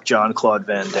movie with Jean-Claude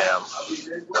Van Damme.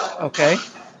 Okay.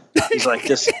 He's like,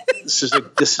 this is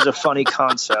a funny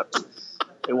concept.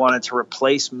 They wanted to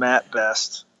replace Matt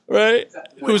Best, right?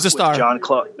 Who's the star?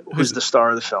 Jean-Claude, who's the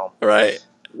star of the film, right?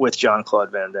 With Jean-Claude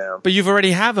Van Damme. But you've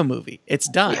already have a movie. It's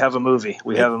done. We have a movie.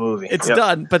 It's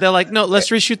done. But they're like, no, let's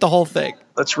reshoot the whole thing.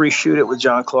 Let's reshoot it with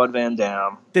Jean-Claude Van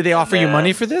Damme. Did they offer you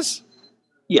money for this?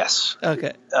 Yes.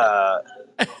 Okay.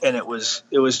 And it was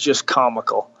just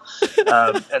comical.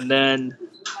 And then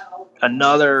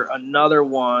another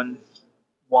one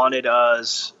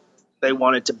they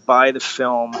wanted to buy the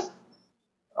film.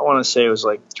 I want to say it was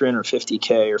like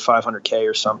 $350K or $500K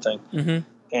or something.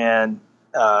 And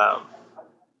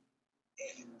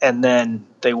then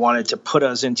they wanted to put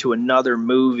us into another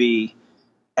movie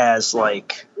as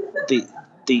like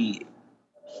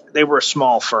they were a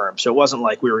small firm, so it wasn't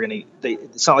like we were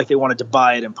it's not like they wanted to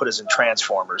buy it and put us in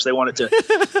Transformers. They wanted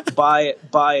to buy it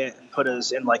and put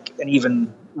us in like an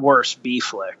even worse B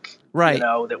flick. Right.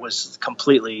 That was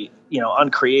completely,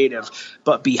 uncreative,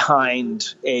 but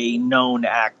behind a known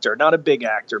actor, not a big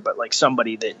actor, but like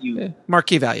somebody that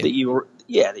marquee value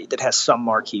that has some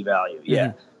marquee value.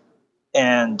 Yeah.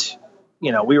 And,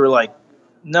 we were like,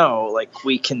 no, like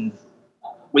we can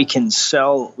we can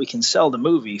sell the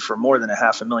movie for more than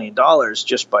 $500,000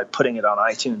 just by putting it on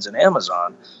iTunes and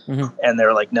Amazon. Mm-hmm. And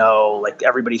they're like, no, like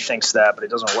everybody thinks that, but it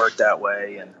doesn't work that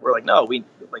way. And we're like, no, we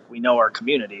know our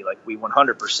community, like we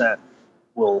 100%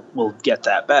 will get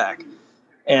that back.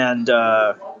 And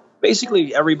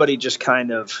basically everybody just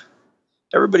acted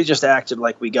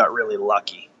like we got really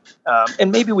lucky.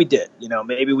 And maybe we did,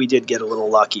 maybe we did get a little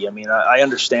lucky. I mean, I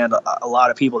understand a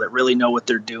lot of people that really know what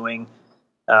they're doing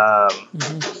have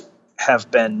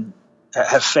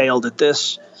failed at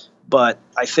this, but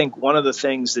I think one of the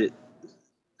things that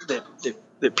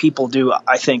people do,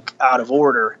 I think, out of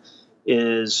order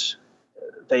is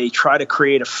they try to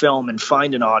create a film and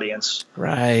find an audience,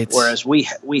 right? Whereas we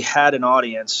had an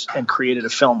audience and created a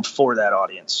film for that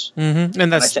audience, and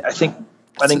that's I think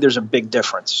there's a big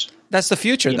difference. That's the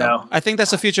future, though. I think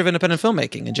that's the future of independent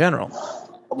filmmaking in general.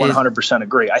 100%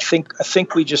 agree. I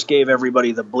think we just gave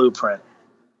everybody the blueprint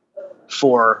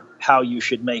for how you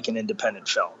should make an independent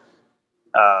film.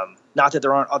 Not that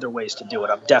there aren't other ways to do it.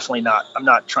 I'm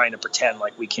not trying to pretend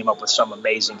like we came up with some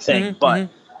amazing thing, but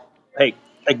hey,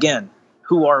 again,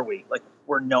 who are we? Like,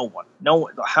 we're no one.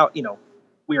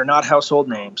 We are not household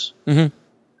names. No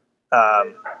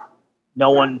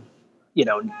one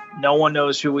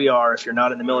knows who we are if you're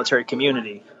not in the military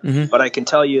community. But I can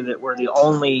tell you that we're the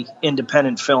only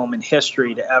independent film in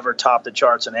history to ever top the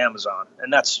charts on Amazon,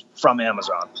 and that's from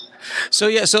Amazon. So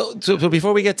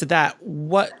before we get to that,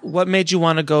 what made you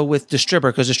want to go with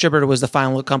distributor? Because distributor was the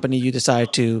final company you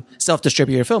decided to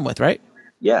self-distribute your film with, right?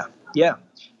 Yeah.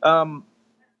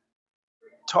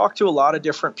 Talked to a lot of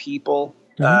different people.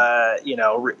 Got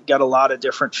a lot of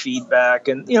different feedback,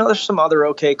 and there's some other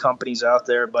okay companies out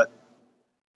there, but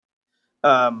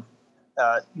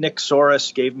Nick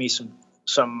Soros gave me some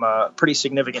pretty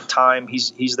significant time.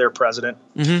 He's their president.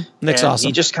 Nick's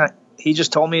awesome. He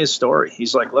just told me his story.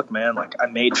 He's like, look, man, like I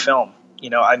made film.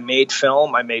 I made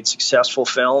successful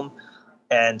film,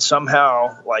 and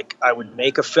somehow like I would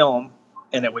make a film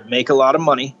and it would make a lot of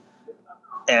money,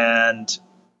 and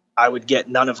I would get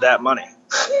none of that money.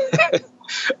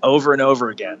 Over and over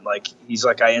again. Like he's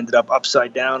like, I ended up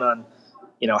upside down on,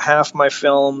 half my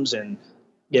films, and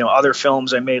other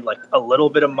films I made like a little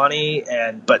bit of money,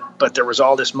 but there was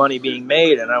all this money being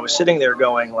made, and I was sitting there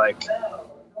going like,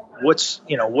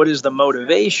 what is the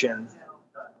motivation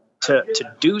to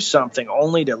do something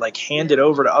only to like hand it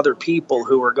over to other people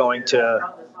who are going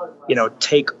to,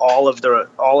 take all of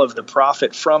the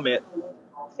profit from it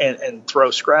and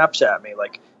throw scraps at me.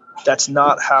 Like that's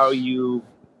not how you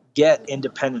get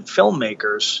independent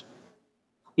filmmakers,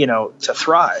 to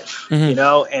thrive,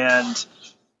 and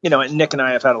Nick and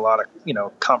I have had a lot of,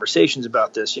 conversations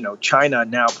about this. China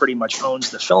now pretty much owns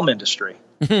the film industry.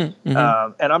 And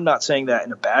I'm not saying that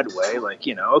in a bad way. Like,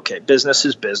 okay, business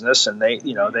is business, and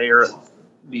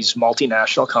these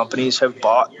multinational companies have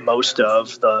bought most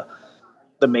of the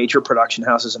major production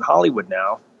houses in Hollywood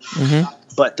now.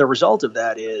 But the result of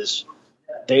that is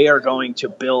they are going to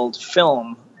build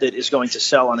film that is going to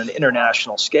sell on an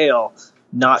international scale,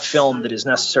 not film that is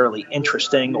necessarily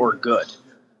interesting or good.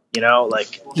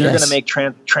 Like they're going to make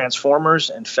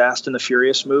Transformers and Fast and the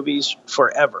Furious movies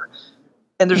forever.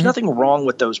 And there's nothing wrong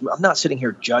with those. I'm not sitting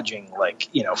here judging like,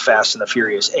 Fast and the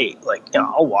Furious 8. Like,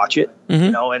 I'll watch it,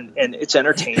 and it's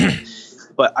entertaining,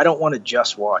 but I don't want to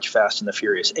just watch Fast and the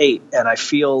Furious 8. And I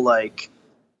feel like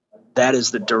that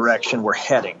is the direction we're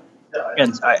heading.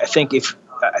 And I think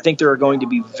there are going to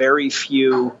be very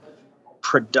few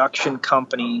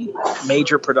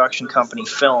major production company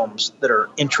films that are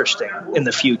interesting in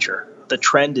the future. The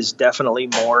trend is definitely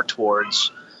more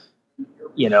towards,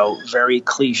 very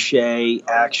cliche,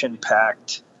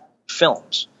 action-packed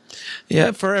films.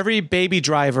 Yeah, for every Baby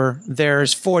Driver,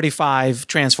 there's 45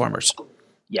 Transformers.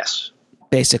 Yes.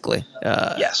 Basically.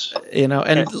 Yes. And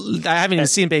I haven't even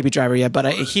seen Baby Driver yet, but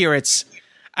I hear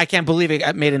I can't believe it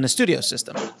got made in a studio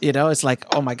system. It's like,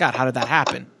 oh my God, how did that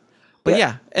happen? But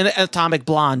yeah, and Atomic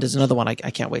Blonde is another one I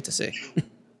can't wait to see.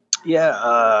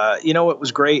 Yeah, what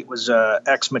was great was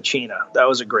Ex Machina. That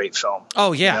was a great film.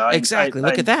 Oh yeah, exactly.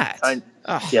 Look at that.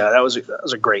 Yeah, that was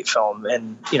a great film,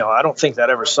 and I don't think that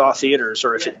ever saw theaters,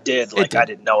 or if it did, I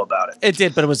didn't know about it. It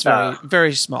did, but it was very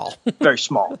very small. Very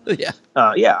small. Yeah.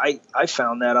 I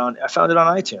found it on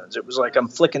iTunes. It was like I'm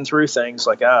flicking through things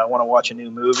like I want to watch a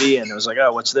new movie, and it was like,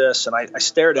 oh, what's this? And I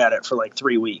stared at it for like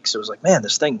 3 weeks. It was like, man,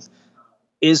 this thing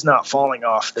is not falling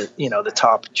off the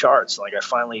top charts. Like I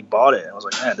finally bought it and I was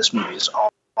like, man, this movie is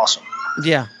awesome.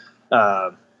 Yeah.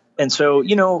 And so,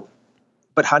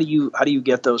 but how do you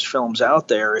get those films out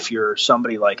there if you're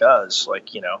somebody like us?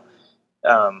 Like,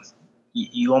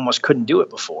 you almost couldn't do it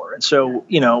before. And so,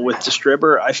 you know, with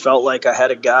Distribber, I felt like I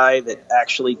had a guy that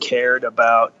actually cared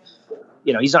about,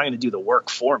 you know, he's not going to do the work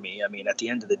for me. I mean, at the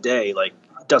end of the day, like,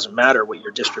 it doesn't matter what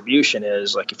your distribution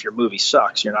is. Like, if your movie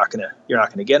sucks, you're not going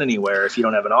to get anywhere. If you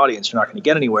don't have an audience, you're not going to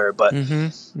get anywhere. But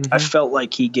I felt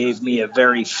like he gave me a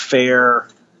very fair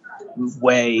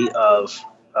way of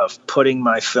putting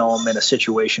my film in a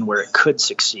situation where it could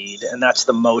succeed. And that's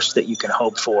the most that you can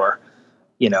hope for,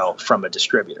 you know, from a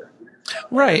distributor.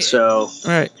 Right. And so,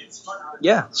 right.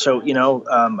 Yeah. So, you know,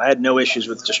 I had no issues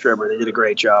with Distribber. They did a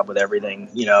great job with everything.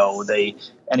 You know,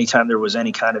 anytime there was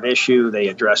any kind of issue, they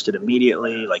addressed it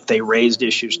immediately. Like, they raised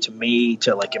issues to me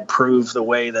to like improve the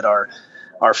way that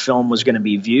our film was going to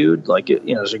be viewed. Like, you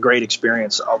know, it was a great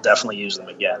experience. I'll definitely use them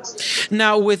again.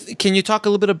 Now, can you talk a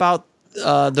little bit about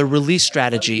the release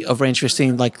strategy of Range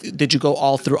 15? Like, did you go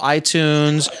all through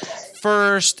iTunes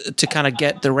first to kind of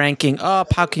get the ranking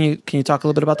up? How can you talk a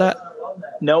little bit about that?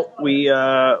 No, we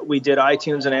did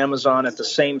iTunes and Amazon at the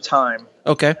same time.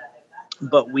 Okay.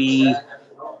 But we,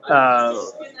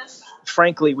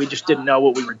 frankly, we just didn't know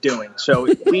what we were doing. So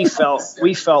we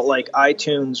felt like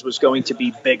iTunes was going to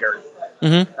be bigger.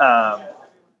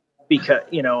 Because,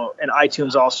 you know, and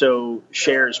iTunes also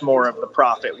shares more of the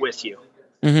profit with you.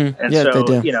 And yeah, so,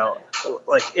 they do. you know,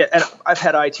 like, and I've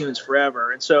had iTunes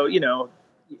forever. And so, you know,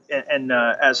 and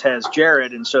as has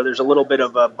Jared. And so there's a little bit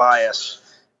of a bias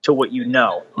to what you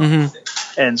know.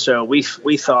 And so we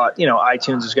thought, you know,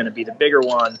 iTunes is going to be the bigger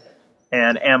one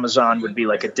and Amazon would be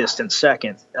like a distant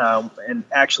second. And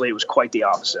actually it was quite the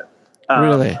opposite.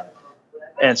 Really?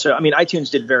 And so, I mean,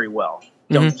 iTunes did very well.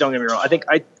 Don't get me wrong. I think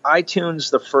iTunes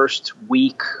the first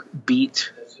week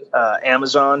beat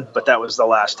Amazon, but that was the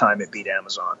last time it beat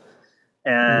Amazon.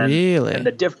 And really? And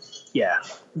the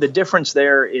difference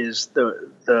there is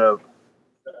the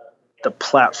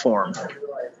platform.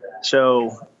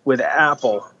 So with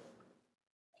Apple,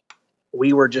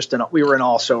 we were an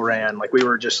also ran. Like, we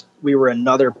were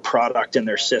another product in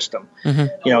their system. You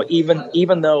know,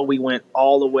 even though we went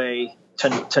all the way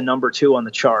to number 2 on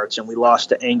the charts and we lost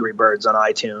to Angry Birds on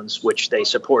iTunes, which they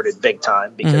supported big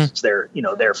time because it's their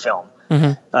film.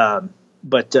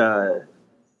 But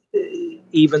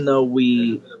even though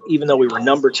we were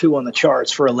number 2 on the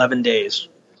charts for 11 days,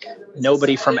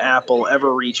 nobody from Apple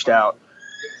ever reached out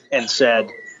and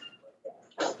said,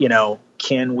 you know,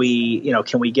 can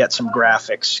we get some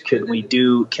graphics? Can we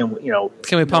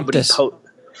pump this?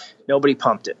 Nobody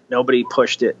pumped it. Nobody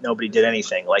pushed it. Nobody did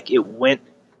anything. Like, it went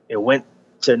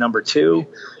to number 2,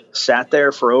 sat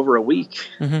there for over a week,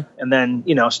 and then,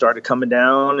 you know, started coming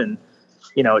down, and,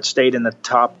 you know, it stayed in the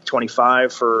top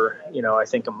 25 for, you know, I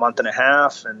think a month and a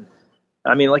half. And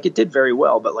I mean, like, it did very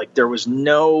well, but like, there was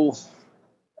no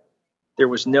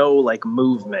like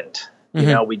movement. You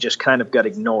know, we just kind of got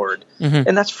ignored,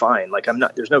 and that's fine. Like,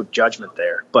 there's no judgment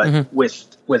there. But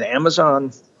with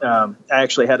Amazon, I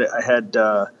actually had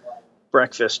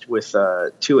breakfast with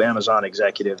 2 Amazon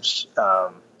executives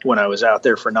when I was out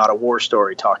there for Not a War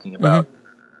Story, talking about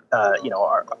how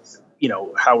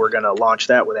we're going to launch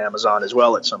that with Amazon as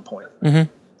well at some point.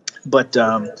 But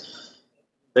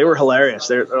they were hilarious.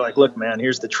 They're like, look, man,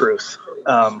 here's the truth.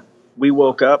 We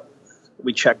woke up,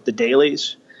 we checked the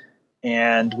dailies,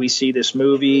 and we see this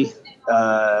movie,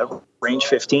 Range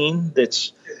 15,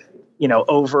 that's, you know,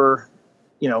 over,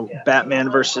 you know, Batman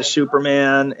versus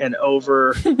Superman and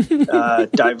over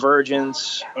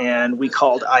Divergence. And we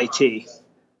called IT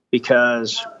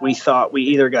because we thought we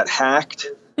either got hacked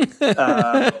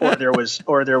or there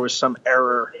was some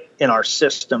error in our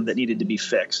system that needed to be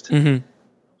fixed. And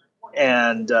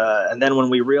then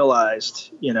when we realized,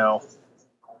 you know,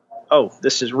 oh,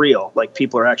 this is real, like,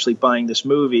 people are actually buying this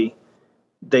movie,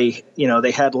 they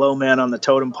had Low Man on the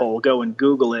totem pole go and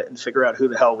Google it and figure out who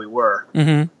the hell we were,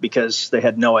 because they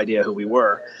had no idea who we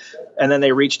were. And then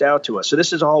they reached out to us. So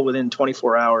this is all within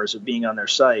 24 hours of being on their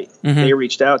site. They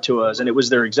reached out to us, and it was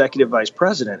their executive vice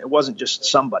president. It wasn't just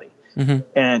somebody.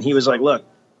 And he was like, look,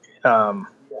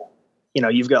 you know,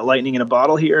 you've got lightning in a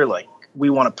bottle here. Like, we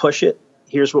want to push it.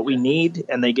 Here's what we need.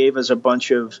 And they gave us a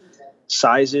bunch of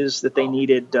sizes that they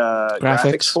needed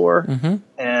graphics for.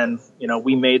 And, you know,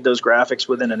 we made those graphics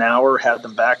within an hour, had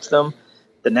them back to them.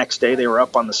 The next day they were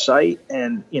up on the site,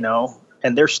 and, you know,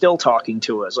 and they're still talking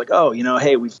to us like, oh, you know,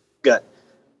 hey, we've got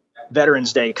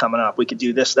Veterans Day coming up. We could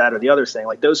do this, that, or the other thing.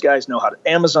 Like, those guys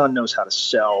Amazon knows how to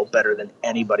sell better than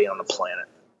anybody on the planet.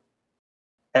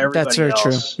 That's very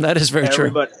true. That is very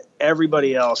true.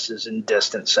 Everybody else is in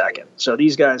distant second. So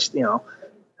these guys, you know,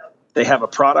 they have a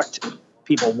product.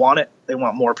 People want it. They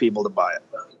want more people to buy it.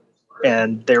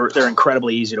 And they're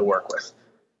incredibly easy to work with.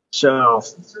 So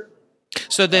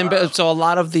So a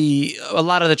lot of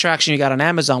the traction you got on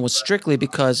Amazon was strictly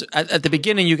because at the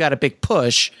beginning you got a big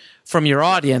push from your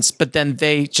audience, but then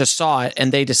they just saw it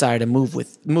and they decided to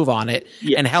move on it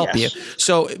and help you.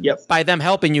 So by them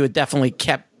helping you, it definitely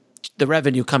kept the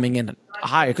revenue coming in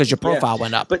higher because your profile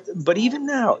went up. But even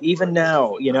now,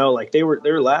 like they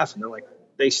were laughing. They're like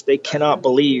they cannot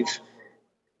believe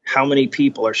how many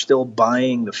people are still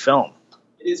buying the film.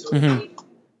 Mm-hmm.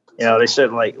 They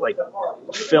said like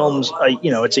films,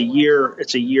 it's a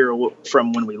year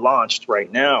from when we launched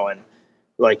right now. And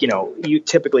like, you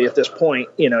typically at this point,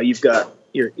 you've got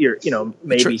your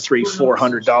maybe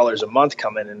 $300-400 a month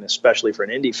coming in, especially for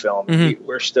an indie film. Mm-hmm.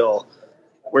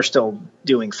 We're still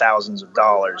doing thousands of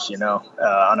dollars,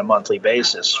 on a monthly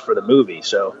basis for the movie.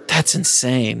 So that's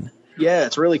insane. Yeah,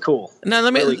 it's really cool. Now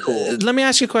let me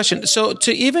ask you a question. So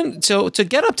to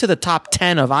get up to the top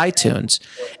 10 of iTunes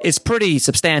is pretty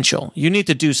substantial. You need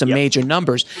to do some major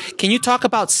numbers. Can you talk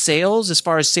about sales, as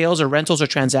far as sales or rentals or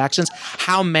transactions?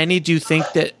 How many do you think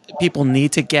that people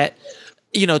need to get,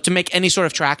 to make any sort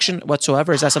of traction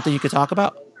whatsoever? Is that something you could talk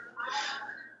about?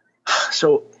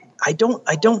 So I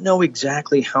don't know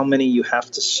exactly how many you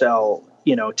have to sell,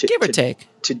 to give or take.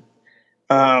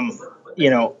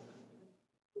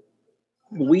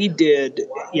 We did,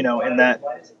 in that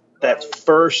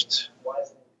first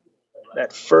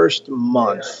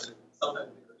month,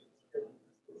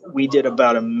 we did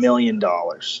about $1 million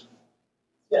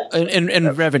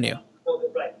in revenue.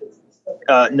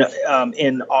 No,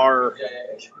 in our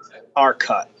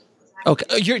cut.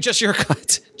 Okay, your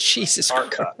cut. Jesus, our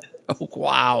cut. Oh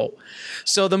wow!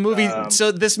 So the movie,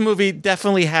 this movie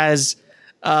definitely has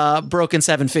broken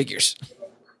 7 figures.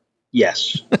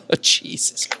 Yes.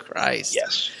 Jesus Christ.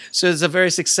 Yes. So it's a very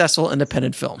successful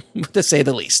independent film, to say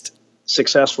the least.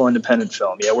 Successful independent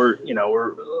film. Yeah, we're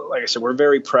like I said, we're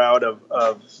very proud of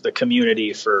the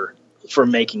community for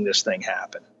making this thing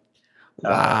happen.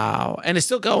 Wow. And it's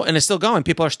still going.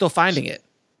 People are still finding it.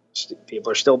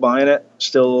 People are still buying it,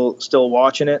 still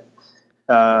watching it.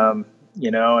 So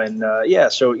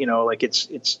like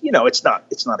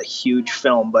it's not a huge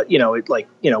film, but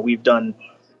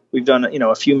we've done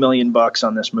a few $million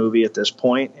on this movie at this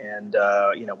point, and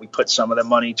we put some of the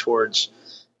money towards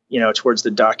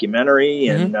the documentary,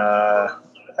 and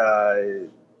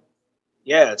and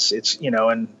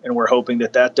we're hoping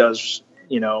that does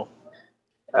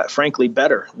frankly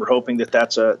better. We're hoping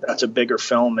that's a bigger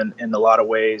film in a lot of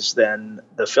ways than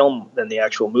the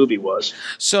actual movie was.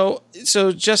 So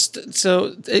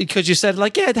because you said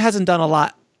it hasn't done a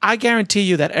lot. I guarantee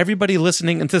you that everybody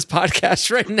listening to this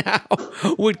podcast right now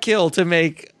would kill to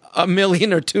make $1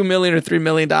 million or $2 million or $3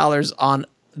 million on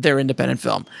their independent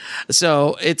film.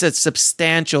 So it's a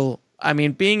substantial. I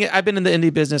mean, I've been in the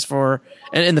indie business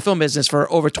in the film business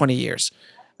for over 20 years,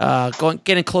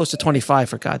 getting close to 25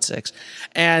 for God's sakes,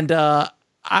 and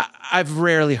I've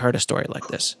rarely heard a story like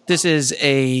this. This is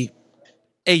a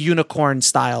unicorn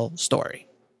style story,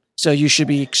 so you should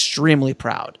be extremely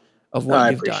proud of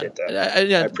what you've done. I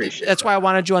appreciate that's why I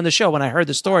wanted you on the show. When I heard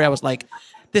the story, I was like,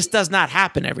 this does not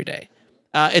happen every day.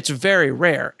 It's very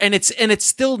rare, and it's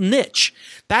still niche.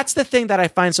 That's the thing that I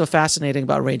find so fascinating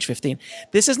about Range 15.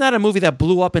 This is not a movie that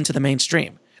blew up into the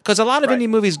mainstream, because a lot of indie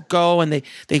movies go and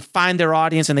they find their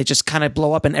audience and they just kind of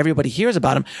blow up and everybody hears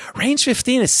about them. Range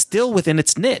 15 is still within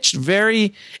its niche.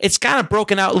 It's kind of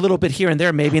broken out a little bit here and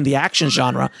there, maybe in the action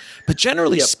genre, but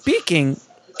generally speaking,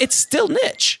 it's still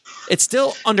niche. It's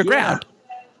still underground.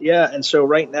 Yeah. And so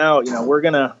right now,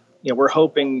 we're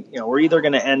hoping, we're either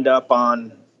going to end up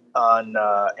on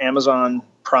Amazon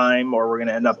Prime, or we're going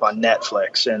to end up on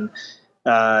Netflix. And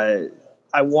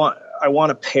I want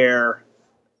to pair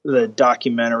the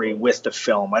documentary with the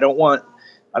film. I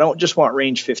don't just want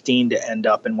Range 15 to end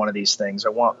up in one of these things. I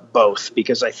want both,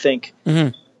 because I think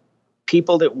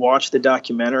people that watch the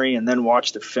documentary and then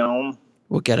watch the film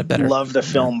will get a better love the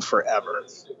film forever.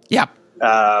 Yeah.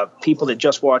 People that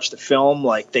just watch the film,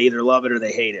 like, they either love it or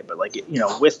they hate it. But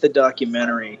with the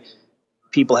documentary,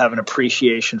 people have an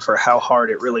appreciation for how hard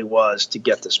it really was to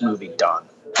get this movie done.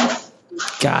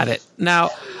 Got it.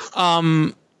 Now,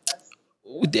 and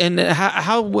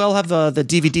how well have the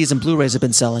DVDs and Blu-rays have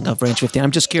been selling of Range 15?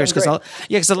 I'm just curious,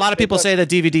 because a lot of people say that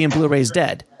DVD and Blu-ray is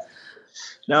dead.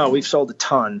 No, we've sold a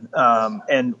ton,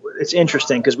 and it's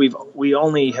interesting because we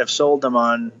only have sold them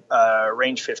on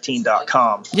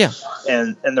range15.com. Yeah,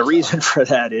 and the reason for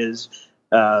that is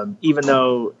even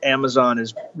though Amazon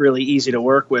is really easy to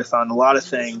work with on a lot of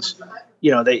things,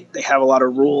 they have a lot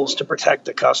of rules to protect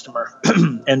the customer,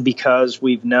 and because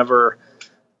we've never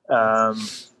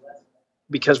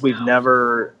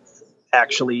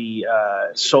actually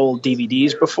sold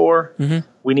DVDs before,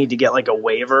 we need to get like a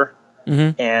waiver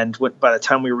And by the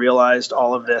time we realized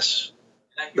all of this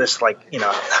like,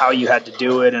 how you had to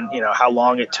do it and, how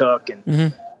long it took.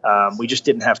 And we just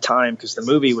didn't have time because the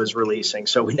movie was releasing.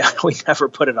 So we never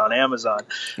put it on Amazon.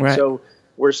 Right. So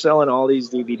we're selling all these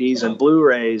DVDs and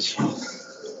Blu-rays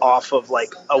off of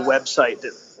like a website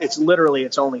that it's literally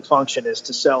its only function is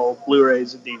to sell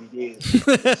Blu-rays and DVDs.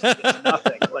 It's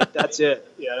nothing. Like that's it,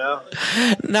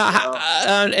 Now,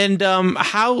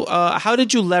 how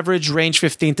did you leverage Range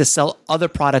 15 to sell other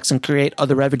products and create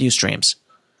other revenue streams?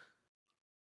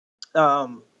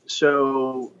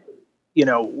 So,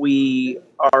 we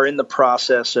are in the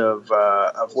process of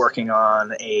working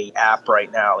on a app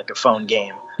right now, like a phone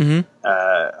game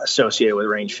associated with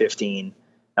Range 15.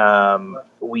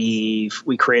 We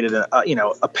created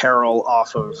apparel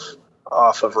off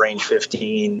of Range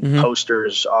 15,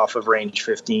 posters off of Range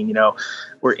 15.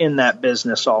 We're in that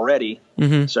business already.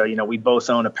 So, we both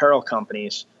own apparel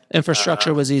companies.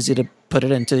 Infrastructure was easy to put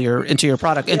it into your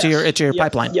product, into your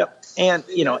pipeline. Yep. And,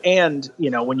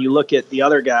 when you look at the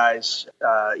other guys,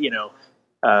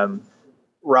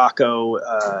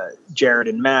 Rocco, Jared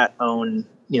and Matt own,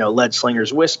 Lead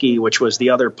Slingers Whiskey, which was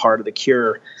the other part of the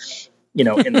Cure,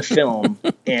 in the film.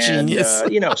 And,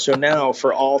 so now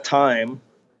for all time,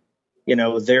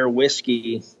 their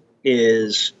whiskey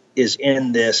is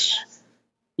in this,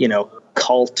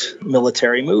 cult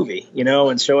military movie,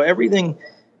 and so everything,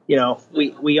 we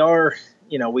are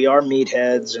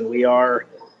meatheads and we are,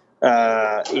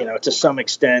 to some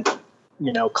extent,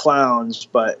 clowns,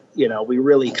 but, we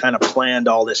really kind of planned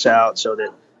all this out so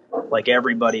that like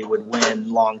everybody would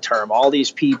win long term. All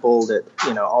these people that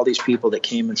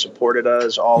came and supported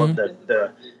us, all of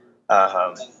the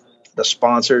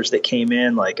sponsors that came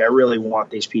in, like I really want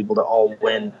these people to all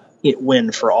win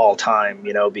for all time,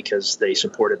 because they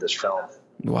supported this film.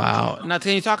 Wow. Now,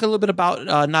 can you talk a little bit about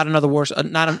Not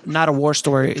a War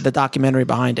Story, the documentary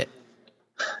behind it?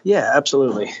 Yeah,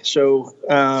 absolutely. So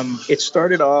it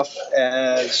started off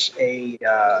as we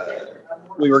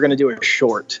were going to do a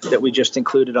short that we just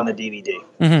included on the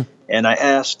DVD. And I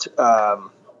asked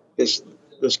this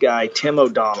guy, Tim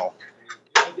O'Donnell.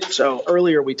 So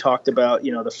earlier we talked about,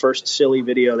 the first silly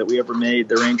video that we ever made,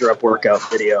 the Ranger Up workout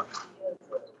video.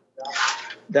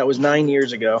 That was 9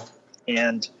 years ago.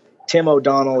 And Tim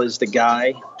O'Donnell is the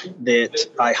guy that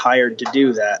I hired to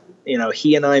do that.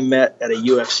 He and I met at a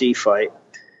UFC fight.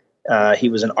 He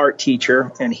was an art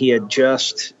teacher, and he had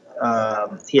just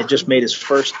made his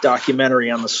first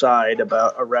documentary on the side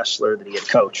about a wrestler that he had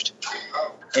coached.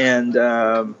 And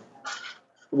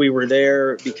we were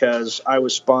there because I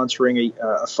was sponsoring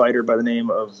a fighter by the name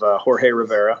of Jorge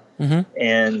Rivera,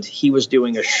 and he was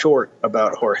doing a short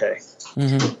about Jorge.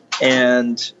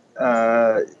 And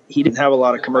he didn't have a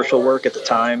lot of commercial work at the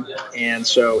time, and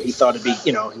so he thought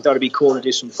it'd be cool to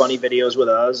do some funny videos with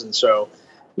us. And so,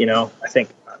 I think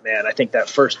that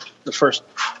the first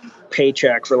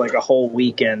paycheck for like a whole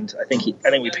weekend, I think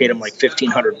we paid him like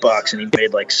 $1,500, and he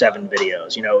made like 7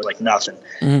 videos, like nothing.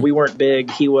 We weren't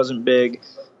big, he wasn't big,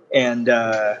 and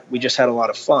we just had a lot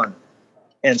of fun.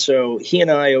 And so he and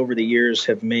I over the years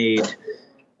have made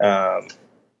 4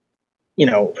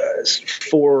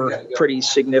 pretty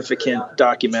significant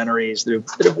documentaries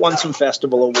that have won some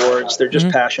festival awards. They're just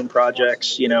passion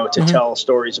projects, to tell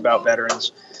stories about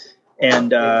veterans.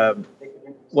 And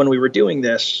when we were doing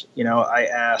this, I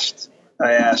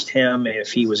asked him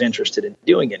if he was interested in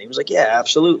doing it. He was like, yeah,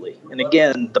 absolutely. And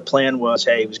again, the plan was,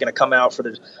 hey, he was going to come out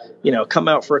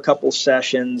for a couple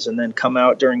sessions and then come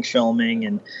out during filming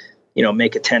and,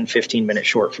 make a 10, 15-minute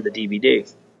short for the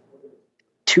DVD.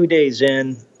 2 days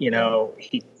in,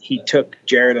 he took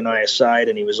Jared and I aside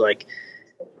and he was like,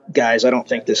 guys, I don't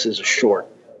think this is a short.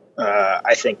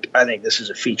 I think this is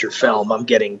a feature film. I'm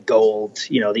getting gold.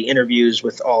 The interviews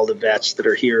with all the vets that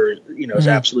are here, is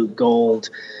absolute gold.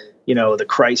 The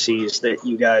crises that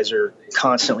you guys are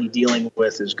constantly dealing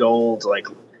with is gold. Like,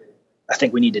 I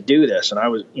think we need to do this. And I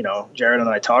was, Jared and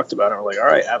I talked about it. And we're like, all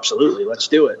right, absolutely, let's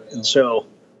do it. And so,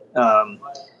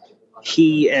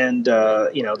 he and,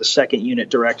 the second unit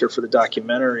director for the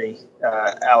documentary,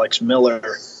 Alex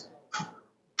Miller,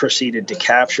 proceeded to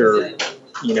capture,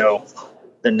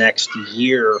 the next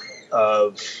year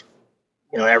of,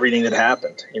 everything that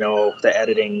happened, the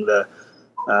editing, the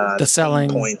selling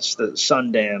points, the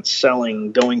Sundance,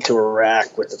 selling, going to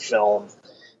Iraq with the film,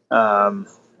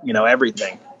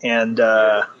 everything. And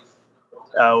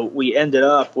we ended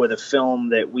up with a film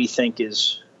that we think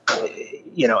is,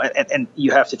 and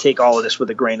you have to take all of this with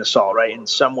a grain of salt, right? In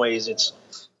some ways,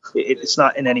 it's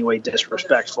not in any way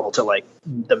disrespectful to like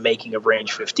the making of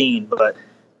Range 15, but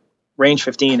Range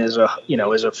 15 is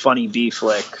a funny B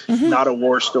flick. Not a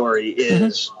War Story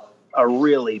is a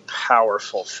really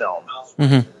powerful film.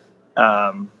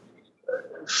 Mm-hmm.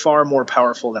 Far more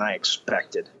powerful than I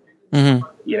expected. Mm-hmm.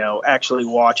 You know, actually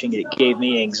watching it gave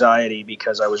me anxiety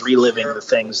because I was reliving the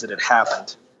things that had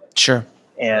happened. Sure.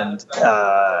 And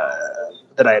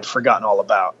that I had forgotten all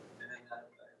about.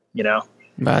 You know,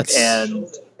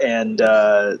 and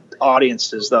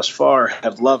audiences thus far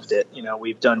have loved it. You know,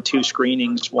 we've done 2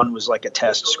 screenings. One was like a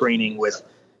test screening with,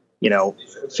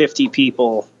 50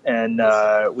 people, and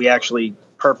we actually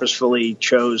purposefully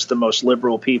chose the most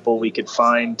liberal people we could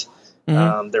find.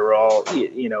 Mm-hmm. They were all,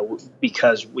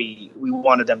 because we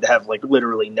wanted them to have like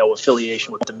literally no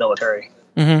affiliation with the military.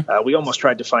 Mm-hmm. We almost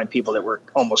tried to find people that were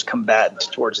almost combatants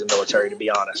towards the military, to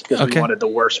be honest, because we wanted the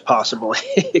worst possible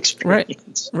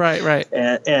experience. Right.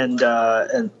 And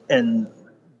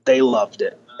they loved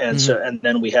it. And Mm-hmm. so, and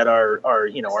then we had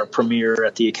our premiere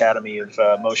at the Academy of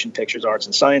Motion Pictures Arts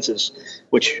and Sciences,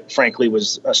 which frankly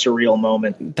was a surreal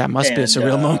moment. That must be a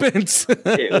surreal moment.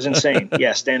 It was insane.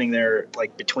 Yeah. Standing there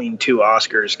like between 2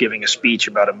 Oscars, giving a speech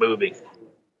about a movie.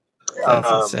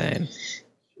 That's insane.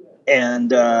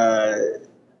 And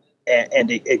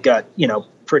it got,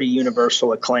 pretty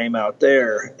universal acclaim out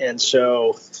there. And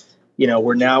so,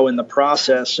 we're now in the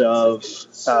process of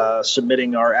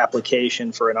submitting our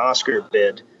application for an Oscar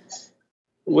bid,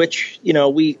 which, we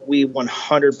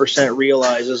 100%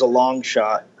 realize is a long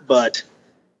shot, but,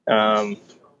 I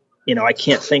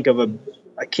can't think of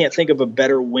a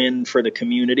better win for the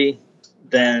community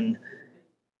than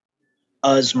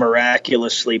us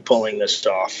miraculously pulling this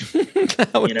off.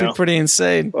 That would be pretty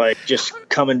insane. Like just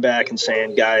coming back and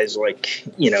saying, guys, like,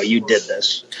 you did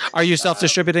this. Are you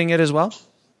self-distributing it as well?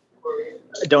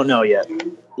 I don't know yet,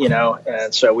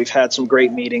 and so we've had some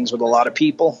great meetings with a lot of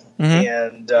people,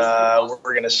 and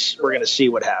we're gonna see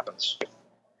what happens.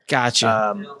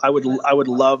 Gotcha. I would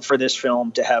love for this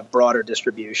film to have broader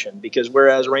distribution, because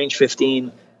whereas Range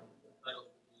 15,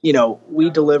 we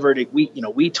delivered it,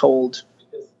 we told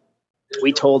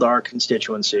our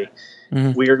constituency,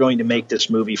 we are going to make this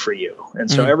movie for you. And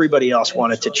so everybody else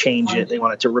wanted to change it. They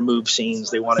wanted to remove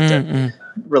scenes. They wanted to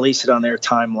release it on their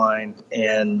timeline.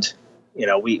 And,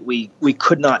 we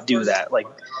could not do that. Like,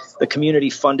 the community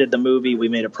funded the movie. We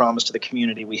made a promise to the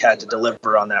community. We had to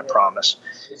deliver on that promise.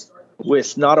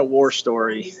 With Not a War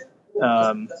Story,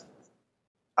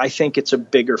 I think it's a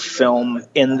bigger film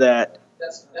in that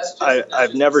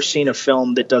I've never seen a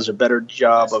film that does a better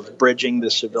job of bridging the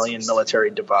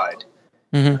civilian-military divide.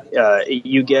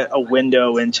 You get a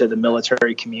window into the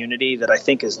military community that I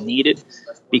think is needed,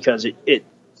 because it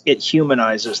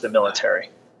humanizes the military.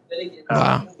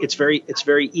 Wow. It's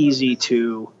very easy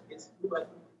to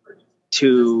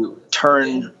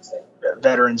turn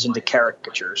veterans into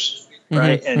caricatures,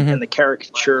 right? And the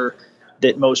caricature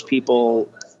that most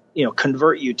people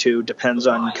convert you to depends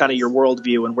on kind of your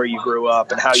worldview and where you grew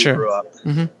up and how you grew up.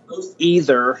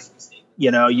 Either,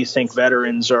 you think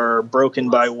veterans are broken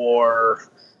by war,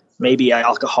 maybe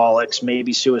alcoholics,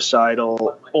 maybe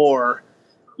suicidal, or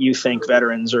you think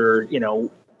veterans are,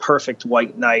 perfect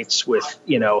white knights with,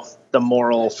 the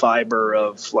moral fiber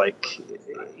of like,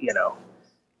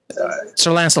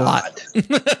 Sir Lancelot.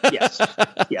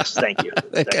 Yes. Thank you.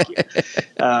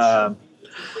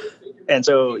 And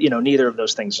so, neither of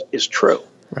those things is true.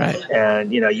 Right.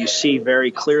 And, you see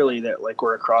very clearly that like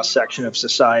we're a cross section of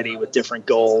society with different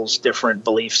goals, different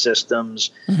belief systems,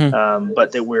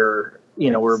 but that we're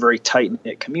a very tight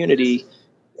knit community,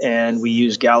 and we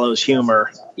use gallows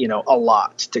humor, a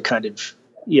lot to kind of,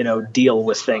 deal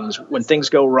with things. When things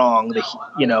go wrong,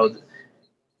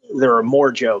 there are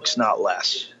more jokes, not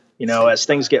less. As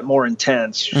things get more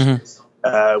intense,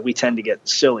 we tend to get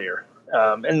sillier.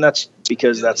 And that's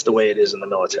because that's the way it is in the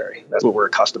military. That's what we're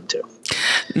accustomed to.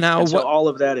 Now, so all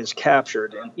of that is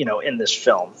captured, in this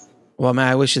film. Well, man,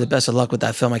 I wish you the best of luck with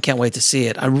that film. I can't wait to see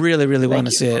it. I really, really want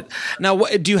to see it. Now,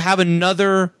 do you have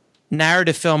another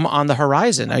narrative film on the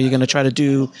horizon? Are you going to try to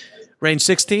do Range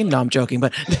 16? No, I'm joking.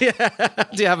 But do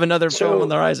you have another film on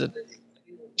the horizon?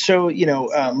 So,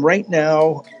 right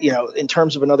now, in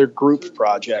terms of another group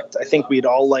project, I think we'd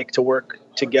all like to work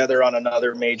together on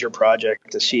another major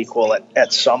project, a sequel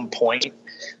at some point.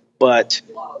 But,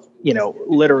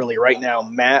 literally right now,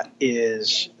 Matt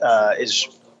is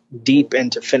deep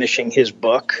into finishing his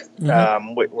book,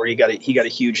 where he got a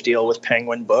huge deal with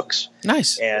Penguin Books.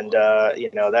 Nice. And,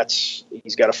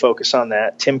 he's got to focus on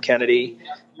that. Tim Kennedy,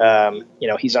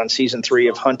 he's on season 3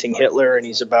 of Hunting Hitler, and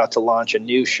he's about to launch a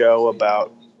new show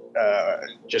about,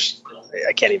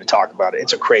 I can't even talk about it.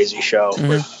 It's a crazy show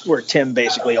where Tim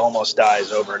basically almost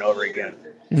dies over and over again.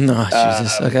 No,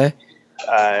 Jesus. Okay.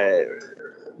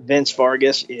 Vince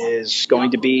Vargas is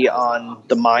going to be on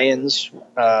the Mayans,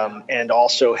 and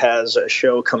also has a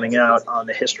show coming out on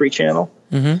the History Channel.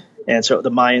 Mm-hmm. And so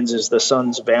the Mayans is the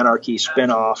Sons of Anarchy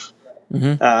spinoff.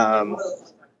 Mm-hmm.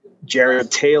 Jared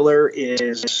Taylor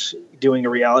is doing a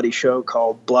reality show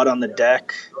called Blood on the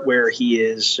Deck, where he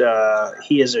is a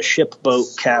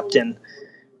shipboat captain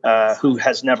who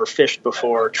has never fished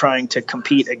before, trying to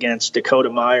compete against Dakota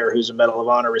Meyer, who's a Medal of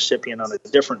Honor recipient on a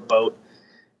different boat.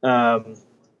 And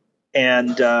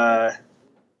I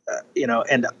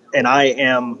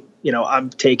am, I'm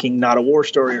taking Not a War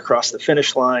Story across the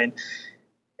finish line,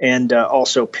 and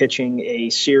also pitching a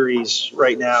series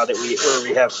right now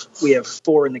that we have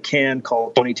 4 in the can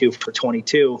called 22 for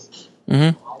 22,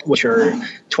 Mm-hmm. which are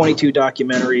 22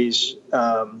 documentaries.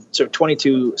 So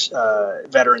 22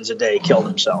 veterans a day kill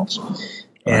themselves,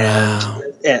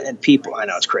 and people. I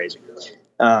know it's crazy,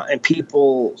 and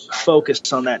people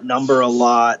focus on that number a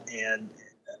lot. And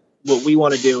what we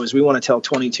want to do is we want to tell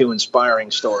 22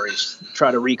 inspiring stories,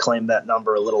 try to reclaim that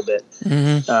number a little bit.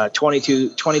 Mm-hmm.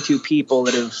 22 people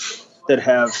that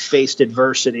have faced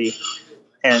adversity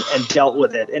and dealt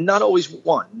with it, and not always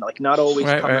won, like not always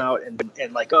come out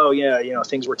and like, oh yeah,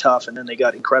 things were tough and then they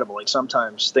got incredible. Like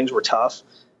sometimes things were tough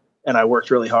and I worked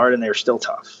really hard and they were still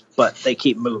tough, but they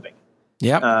keep moving.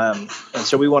 Yeah. And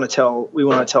so we want to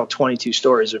tell 22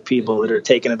 stories of people that are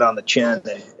taking it on the chin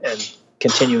and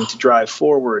continuing to drive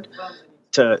forward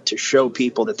to show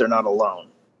people that they're not alone.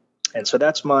 And so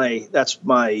that's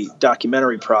my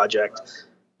documentary project.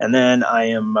 And then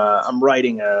I'm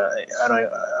writing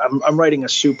a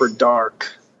super dark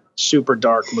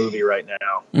movie right now,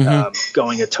 Mm-hmm.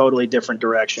 going a totally different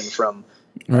direction from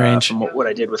what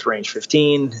I did with Range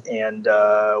 15, and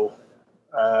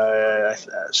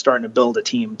starting to build a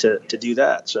team to do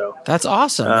that. So that's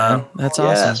awesome, man. That's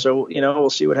awesome. Yeah, so we'll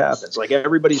see what happens. Like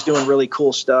everybody's doing really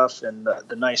cool stuff, and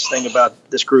the nice thing about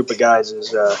this group of guys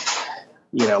is,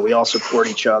 we all support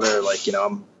each other. Like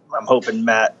I'm hoping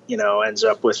Matt, ends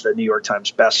up with the New York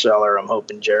Times bestseller. I'm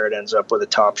hoping Jared ends up with a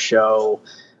top show.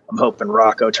 I'm hoping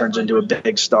Rocco turns into a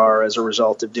big star as a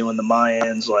result of doing the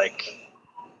Mayans. Like,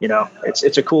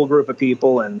 it's a cool group of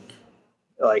people, and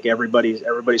like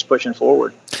everybody's pushing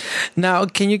forward. Now,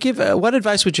 can you give what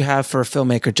advice would you have for a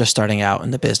filmmaker just starting out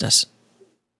in the business?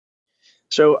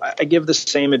 So I give the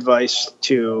same advice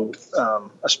to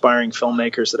aspiring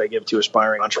filmmakers that I give to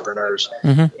aspiring entrepreneurs,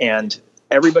 Mm-hmm. and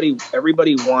everybody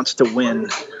wants to win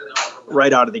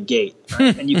right out of the gate,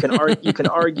 right? And you can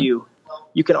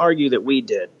argue that we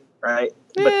did, right?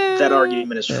 But that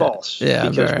argument is false,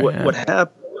 because what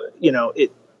happened,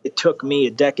 it took me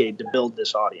a decade to build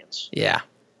this audience. Yeah.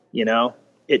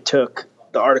 It took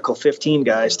the Article 15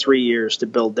 guys 3 years to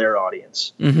build their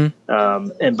audience.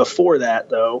 Mm-hmm. And before that,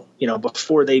 though,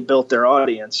 before they built their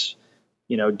audience,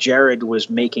 Jared was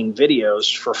making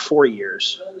videos for 4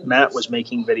 years. Matt was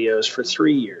making videos for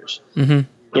 3 years.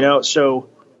 Mm-hmm. So,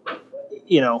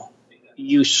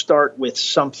 you start with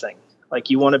something. Like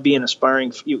you want to be an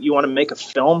aspiring, you want to make a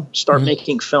film, start Mm-hmm.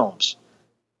 making films.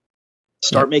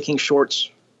 Start making shorts,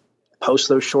 post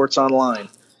those shorts online,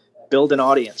 build an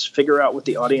audience, figure out what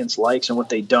the audience likes and what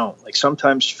they don't. Like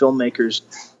sometimes filmmakers,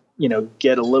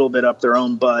 get a little bit up their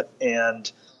own butt, and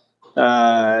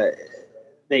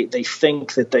they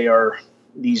think that they are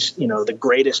these, the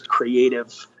greatest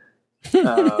creative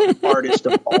artist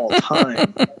of all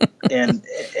time. And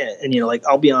like,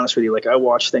 I'll be honest with you, like I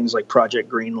watch things like Project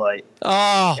Greenlight,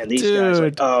 and these guys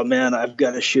like, oh man, I've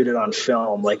got to shoot it on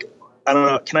film. Like, I don't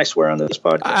know. Can I swear on this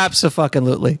podcast?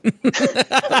 Absolutely.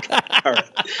 All right.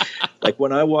 Like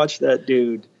when I watched that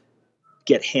dude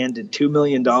get handed $2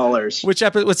 million. Which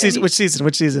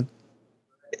season?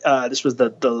 This was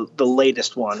the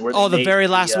latest one. Where the very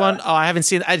last one. Oh, I haven't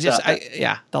seen.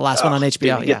 The last one on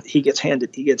HBO. Dude, he gets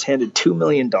handed $2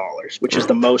 million, which is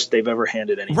the most they've ever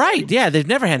handed anybody. Right? Yeah, they've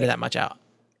never handed that much out.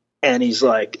 And he's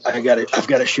like, I've got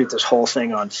to shoot this whole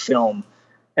thing on film.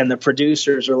 And the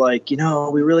producers are like, we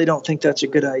really don't think that's a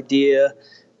good idea.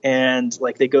 And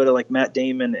like they go to like Matt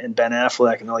Damon and Ben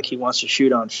Affleck, and they're like, he wants to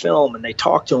shoot on film, and they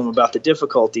talk to him about the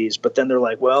difficulties. But then they're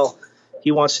like, well,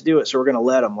 he wants to do it, so we're going to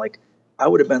let him. Like, I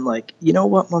would have been like, you know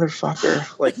what,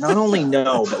 motherfucker? Like, not only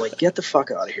no, but like, get the fuck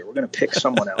out of here. We're going to pick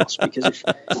someone else, because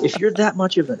if you're that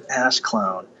much of an ass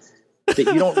clown that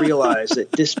you don't realize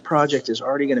that this project is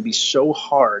already going to be so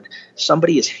hard,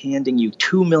 somebody is handing you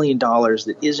 $2 million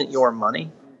that isn't your money.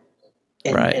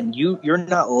 And you're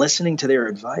not listening to their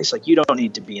advice. Like, you don't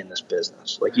need to be in this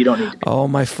business. Like, you don't need to be. Oh,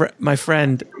 my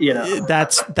friend,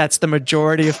 that's the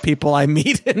majority of people I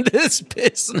meet in this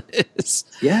business.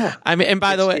 Yeah. I mean, and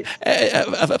by the way,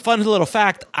 a fun little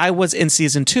fact, I was in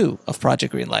season 2 of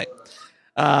Project Greenlight.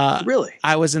 Really?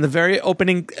 I was in the very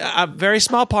opening, very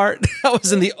small part. I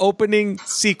was in the opening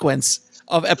sequence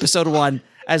of episode 1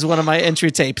 as one of my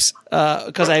entry tapes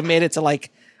because I made it to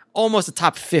like almost the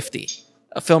top 50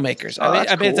 of filmmakers.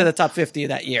 I made it to the top 50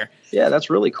 that year. Yeah, that's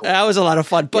really cool. That was a lot of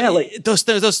fun. But Yeah,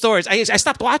 those stories, I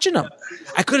stopped watching them.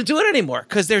 I couldn't do it anymore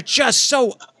because they're just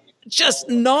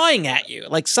gnawing at you.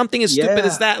 Like something as stupid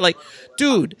as that. Like,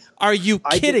 dude, are you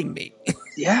kidding me?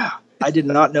 Yeah, I did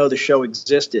not know the show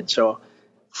existed. So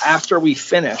after we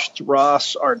finished,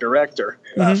 Ross, our director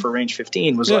for Range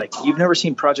 15, was like, "You've never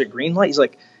seen Project Greenlight?" He's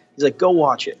like, "Go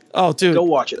watch it." Oh, dude, go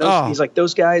watch it. He's like,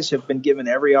 "Those guys have been given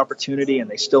every opportunity,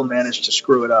 and they still managed to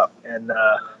screw it up." And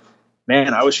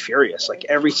man, I was furious. Like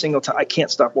every single time, I can't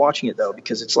stop watching it though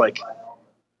because it's like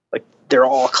they're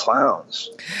all clowns.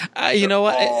 You know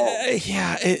what? The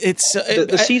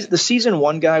season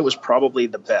 1 guy was probably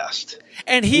the best,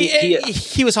 and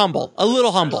he was humble, a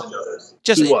little humble.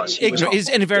 Just he was ignorant. He's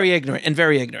very ignorant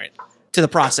to the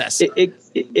process.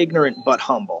 Ignorant but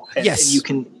humble. And, yes, and you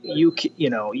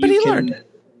can learned.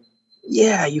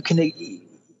 Yeah, you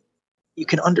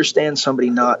can understand somebody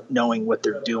not knowing what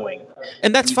they're doing,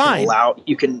 and that's fine.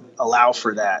 You can allow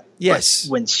for that. Yes,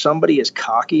 but when somebody is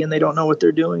cocky and they don't know what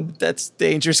they're doing, that's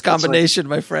dangerous combination,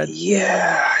 my friend.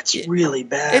 Yeah, it's really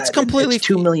bad. It's completely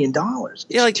 $2 million.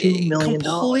 Yeah, like $2 million.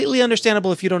 Completely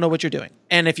understandable if you don't know what you're doing,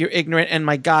 and if you're ignorant. And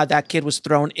my God, that kid was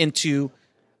thrown into,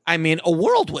 a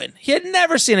whirlwind. He had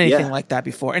never seen anything like that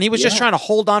before, and he was just trying to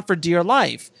hold on for dear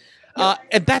life.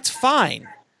 And that's fine.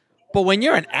 But when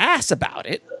you're an ass about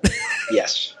it,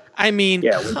 yes.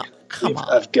 Come on.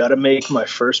 I've got to make my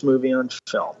first movie on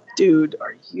film. Dude,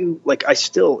 are you like, I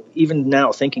still, even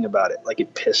now thinking about it, like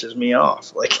it pisses me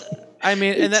off. Like, and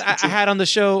then I had on the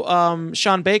show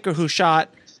Sean Baker, who shot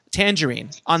Tangerine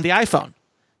on the iPhone,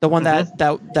 the one that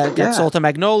got sold to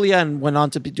Magnolia and went on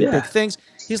to do big things.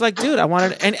 He's like, dude, I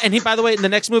wanted, and he, by the way, in the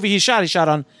next movie he shot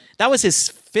on, that was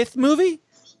his 5th movie,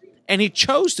 and he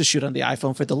chose to shoot on the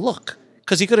iPhone for the look.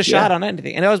 Because he could have shot on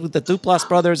anything. And that was with the Duplass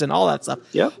brothers and all that stuff.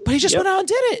 Yep. But he just went out and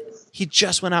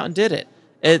did it.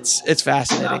 It's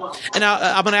fascinating. And now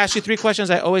I'm going to ask you 3 questions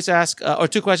I always ask, or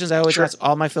 2 questions I always ask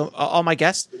all my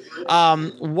guests.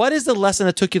 What is the lesson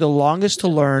that took you the longest to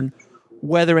learn,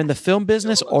 whether in the film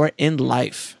business or in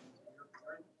life?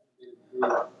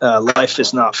 Life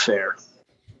is not fair.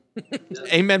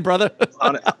 Amen, brother.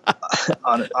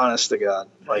 Honest to God.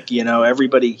 Like,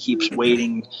 everybody keeps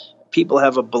waiting. People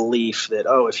have a belief that,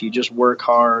 if you just work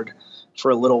hard for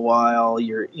a little while,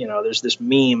 there's this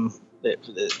meme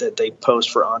that they post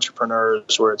for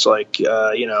entrepreneurs where it's like,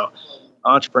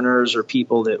 entrepreneurs are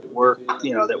people that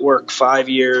work 5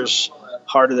 years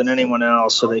harder than anyone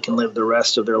else so they can live the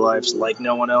rest of their lives like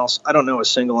no one else. I don't know a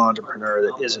single entrepreneur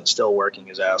that isn't still working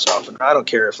his ass off. And I don't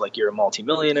care if like you're a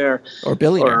multimillionaire or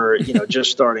billionaire or,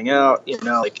 just starting out,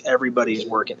 like everybody's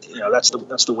working, that's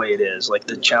the way it is. Like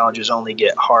the challenges only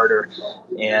get harder,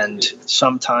 and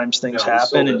sometimes things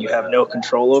happen and you have no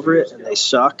control over it and they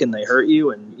suck and they hurt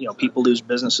you. And, people lose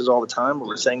businesses all the time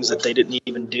over things that they didn't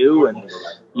even do. And,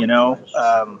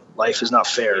 life is not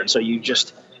fair. And so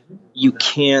you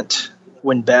can't,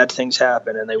 when bad things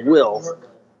happen, and they will,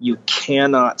 you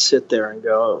cannot sit there and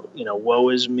go, woe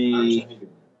is me,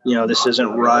 this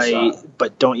isn't right,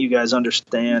 but don't you guys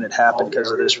understand it happened because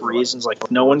of this reasons?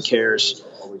 Like, no one cares,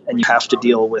 and you have to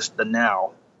deal with the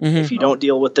now. Mm-hmm. If you don't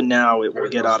deal with the now, it will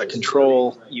get out of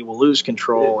control. You will lose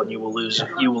control, and you will lose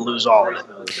all of it.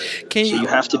 So you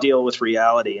have to deal with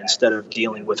reality instead of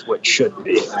dealing with what should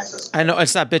be. I know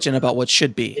it's not bitching about what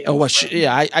should be or what.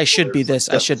 I should be this.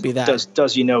 I should be that.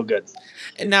 Does you no good.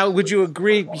 Now, would you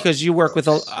agree, because you work with,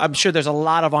 I'm sure there's a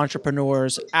lot of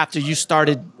entrepreneurs after you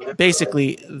started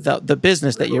basically the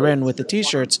business that you're in with the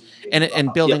T-shirts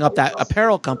and building up that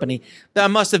apparel company, there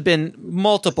must have been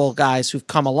multiple guys who've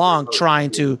come along trying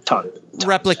to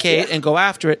replicate and go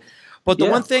after it. But the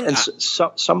one thing, and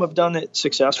some have done it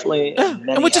successfully,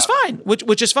 and which is fine.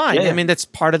 Which is fine. I mean, that's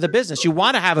part of the business. You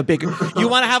want to have you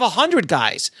want to have 100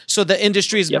 guys, so the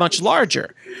industry is much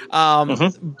larger.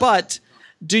 But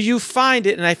do you find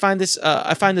it? And I find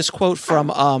this quote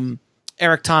from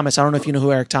Eric Thomas. I don't know if you know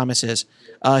who Eric Thomas is.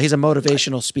 He's a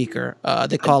motivational speaker.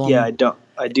 They call him. Yeah,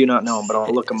 I do not know him, but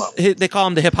I'll look him up. They call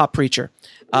him the hip hop preacher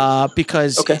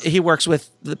because he works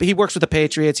with the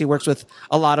Patriots. He works with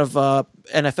a lot of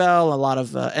NFL, a lot of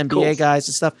NBA guys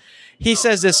and stuff. He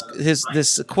says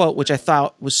this quote, which I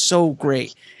thought was so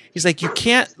great. He's like, you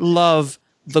can't love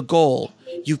the goal.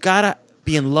 You gotta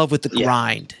be in love with the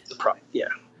grind.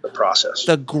 The process.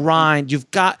 The grind.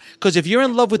 Because if you're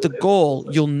in love with the goal,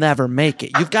 you'll never make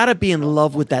it. You've got to be in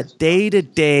love with that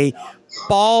day-to-day,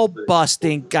 ball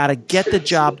busting, got to get the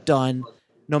job done,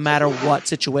 no matter what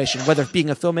situation, whether being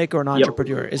a filmmaker or an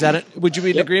entrepreneur. Is that it? Would you be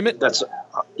in agreement? That's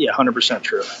 100%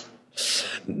 true.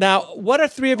 Now, what are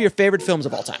 3 of your favorite films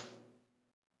of all time?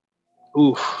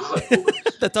 Ooh,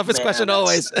 The toughest question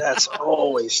always. That's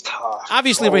always tough.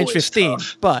 Obviously, always range 15,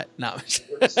 tough. but no.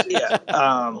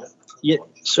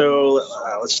 So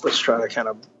let's try to kind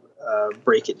of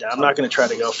break it down. I'm not going to try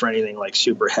to go for anything like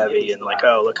super heavy and like,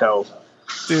 oh, look how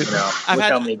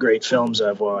how many great films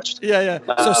I've watched. Yeah.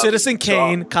 So Citizen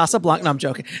Kane, Casablanca. No, I'm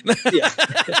joking. Yeah,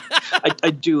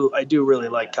 I do really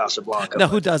like Casablanca. No,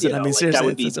 who doesn't? I mean,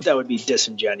 seriously, that would be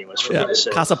disingenuous for me to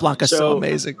say. Casablanca is so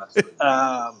amazing.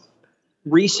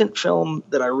 Recent film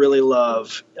that I really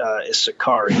love is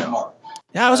Sicario.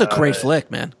 Yeah, it was a great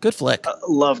flick, man. Good flick.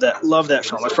 Love that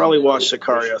film. I probably watched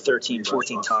Sicario 13,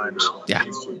 14 times. Yeah.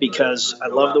 Because I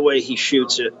love the way he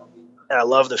shoots it, and I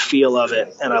love the feel of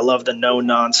it, and I love the no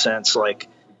nonsense,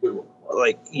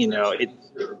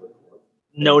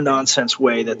 no nonsense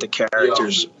way that the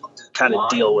characters kind of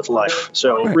deal with life.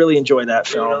 So really enjoy that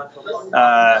film.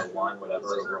 I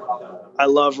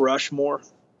love Rushmore.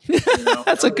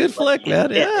 That's a good flick, man.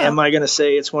 Yeah. Am I going to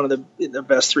say it's one of the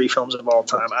best 3 films of all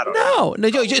time? I don't know. No,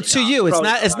 to you.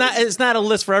 It's not a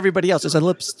list for everybody else. It's a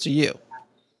list to you.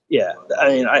 Yeah, I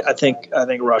mean, I think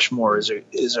Rushmore is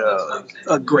a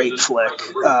great flick.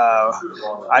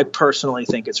 I personally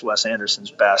think it's Wes Anderson's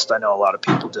best. I know a lot of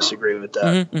people disagree with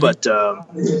that, but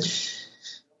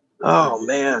oh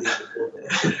man,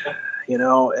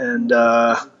 and.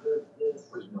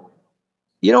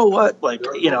 You know what?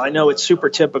 I know it's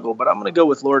super typical, but I'm going to go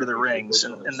with Lord of the Rings.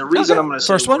 And the reason I'm going to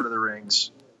say Lord of the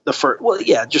Rings, the first,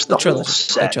 just the whole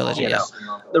set. The trilogy,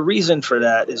 The reason for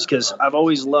that is because I've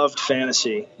always loved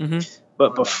fantasy.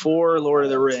 But before Lord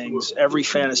of the Rings, every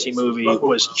fantasy movie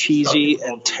was cheesy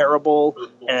and terrible.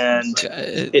 And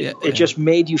it just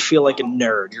made you feel like a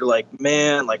nerd. You're like,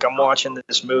 man, I'm watching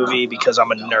this movie because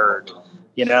I'm a nerd.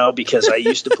 Because I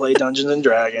used to play Dungeons and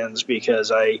Dragons,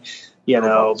 because I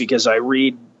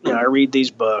read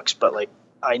these books, but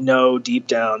I know deep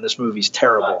down this movie's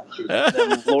terrible. And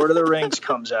then Lord of the Rings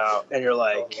comes out, and you're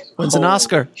like, wins an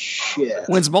Oscar. Shit.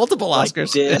 Wins multiple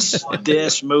Oscars.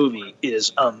 This movie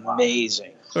is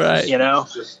amazing. Right.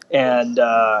 And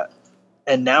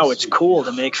now it's cool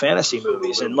to make fantasy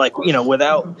movies. And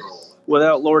without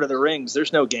Lord of the Rings,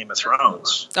 there's no Game of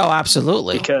Thrones. Oh,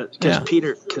 absolutely. Because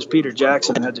Peter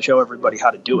Jackson had to show everybody how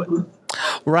to do it.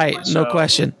 Right, no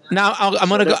question. Now I'm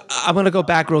gonna go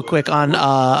back real quick on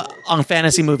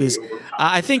fantasy movies.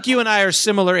 I think you and I are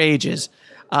similar ages,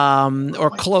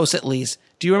 or close at least.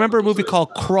 Do you remember a movie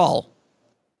called Krull?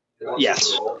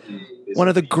 Yes. One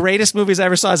of the greatest movies I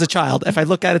ever saw as a child. If I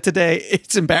look at it today,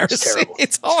 it's embarrassing.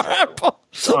 It's horrible.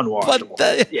 It's unwatchable.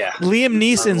 But Liam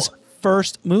Neeson's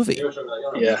first movie.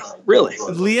 Yeah, really.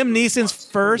 Liam Neeson's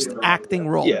first acting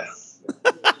role. Yeah.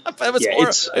 It's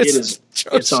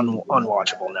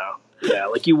unwatchable now.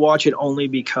 Yeah, you watch it only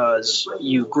because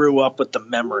you grew up with the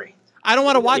memory. I don't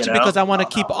want to watch it because I want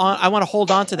to I want to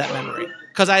hold on to that memory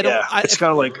because I don't. Yeah, it's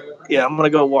kind of like I'm gonna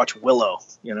go watch Willow.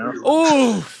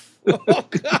 Oh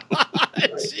God,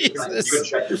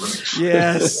 Jesus.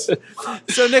 Yes.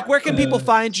 So Nick, where can people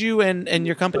find you and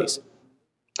your companies?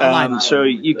 So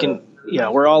you can.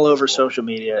 We're all over social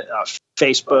media.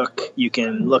 Facebook, you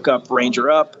can look up Ranger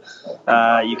Up.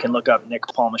 You can look up Nick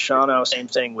Palmisciano. Same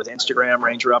thing with Instagram,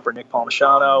 Ranger Up or Nick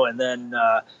Palmisciano. And then,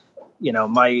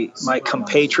 my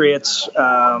compatriots,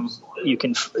 you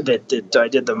can that I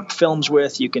did the films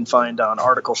with. You can find on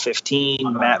Article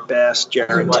 15, Matt Best,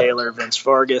 Jared Taylor, Vince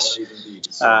Vargas.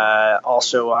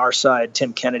 Also our side,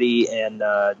 Tim Kennedy and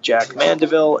Jack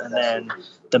Mandeville, and then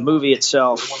the movie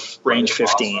itself, Range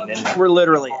 15. And we're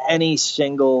literally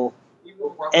anything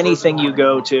you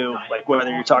go to,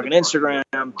 whether you're talking Instagram,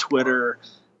 Twitter,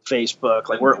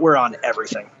 Facebook, we're on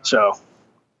everything. So,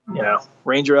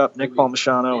 Ranger Up, Nick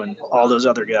Palmisciano, and all those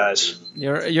other guys.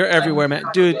 You're everywhere, man.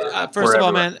 Dude, first of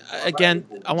all, man, again,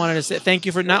 I wanted to say thank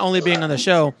you for not only being on the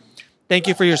show, thank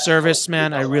you for your service,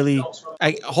 man. I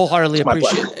wholeheartedly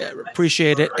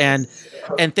appreciate it. And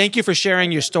thank you for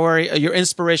sharing your story, your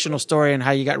inspirational story, and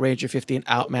how you got Ranger 15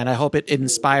 out, man. I hope it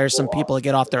inspires some people to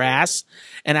get off their ass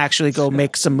and actually go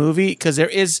make some movie, because there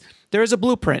is a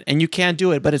blueprint and you can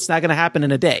do it, but it's not going to happen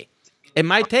in a day. It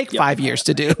might take 5 years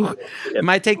to do. It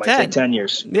might take 10. Take 10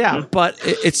 years. Yeah, but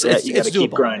it's you doable.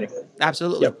 Keep grinding.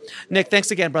 Absolutely. Yep. Nick,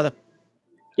 thanks again, brother.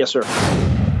 Yes, sir.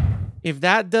 If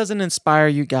that doesn't inspire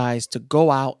you guys to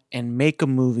go out and make a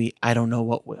movie, I don't know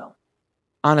what will.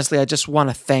 Honestly, I just want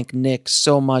to thank Nick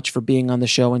so much for being on the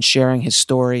show and sharing his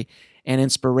story and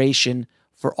inspiration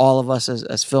for all of us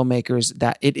as filmmakers,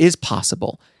 that it is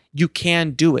possible. You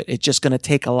can do it. It's just going to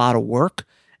take a lot of work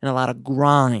and a lot of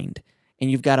grind. And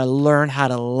you've got to learn how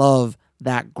to love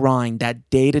that grind, that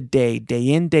day-to-day,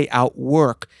 day-in, day-out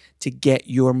work to get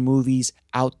your movies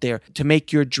out there, to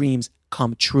make your dreams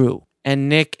come true. And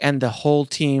Nick and the whole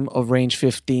team of Range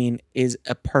 15 is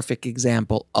a perfect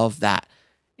example of that.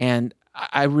 And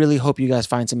I really hope you guys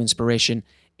find some inspiration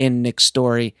in Nick's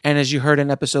story. And as you heard in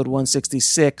episode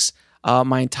 166,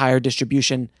 my entire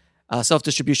distribution,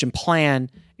 self-distribution plan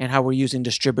and how we're using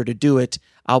distributor to do it,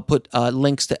 I'll put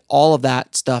links to all of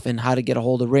that stuff and how to get a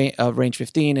hold of Range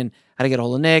 15 and how to get a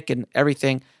hold of Nick and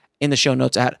everything in the show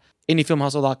notes at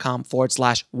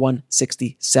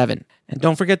indiefilmhustle.com/167. And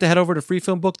don't forget to head over to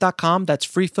freefilmbook.com. That's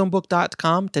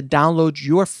freefilmbook.com to download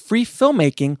your free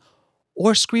filmmaking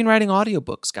or screenwriting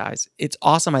audiobooks, guys. It's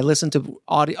awesome. I listen to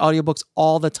audiobooks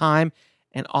all the time,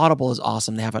 and Audible is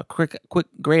awesome. They have a quick,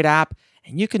 great app,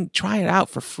 and you can try it out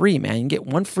for free, man. You can get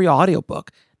one free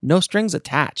audiobook, no strings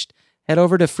attached. Head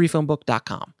over to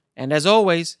freefilmbook.com. And as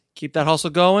always, keep that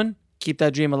hustle going, keep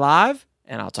that dream alive,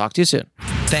 and I'll talk to you soon.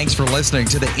 Thanks for listening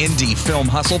to the Indie Film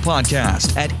Hustle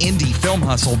podcast at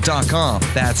indiefilmhustle.com.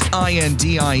 That's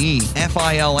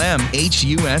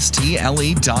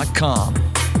INDIEFILMHUSTLE.com.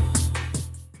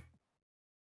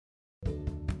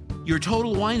 Your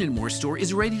Total Wine & More store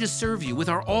is ready to serve you with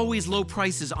our always low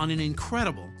prices on an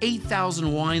incredible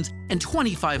 8,000 wines and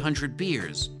 2,500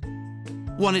 beers.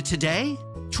 Want it today?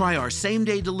 Try our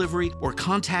same-day delivery or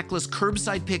contactless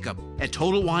curbside pickup at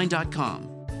TotalWine.com.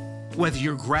 Whether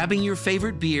you're grabbing your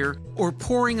favorite beer or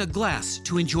pouring a glass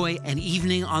to enjoy an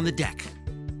evening on the deck,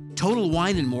 Total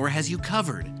Wine & More has you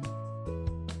covered.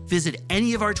 Visit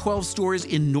any of our 12 stores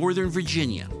in Northern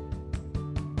Virginia.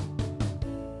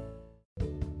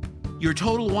 Your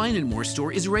Total Wine & More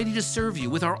store is ready to serve you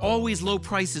with our always low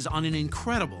prices on an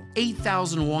incredible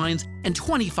 8,000 wines and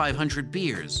 2,500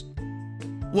 beers.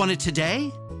 Want it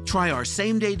today? Try our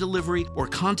same-day delivery or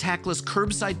contactless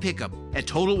curbside pickup at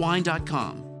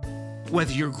TotalWine.com.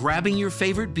 Whether you're grabbing your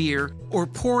favorite beer or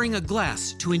pouring a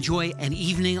glass to enjoy an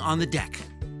evening on the deck,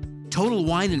 Total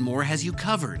Wine & More has you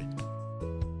covered.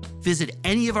 Visit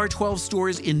any of our 12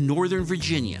 stores in Northern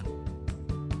Virginia.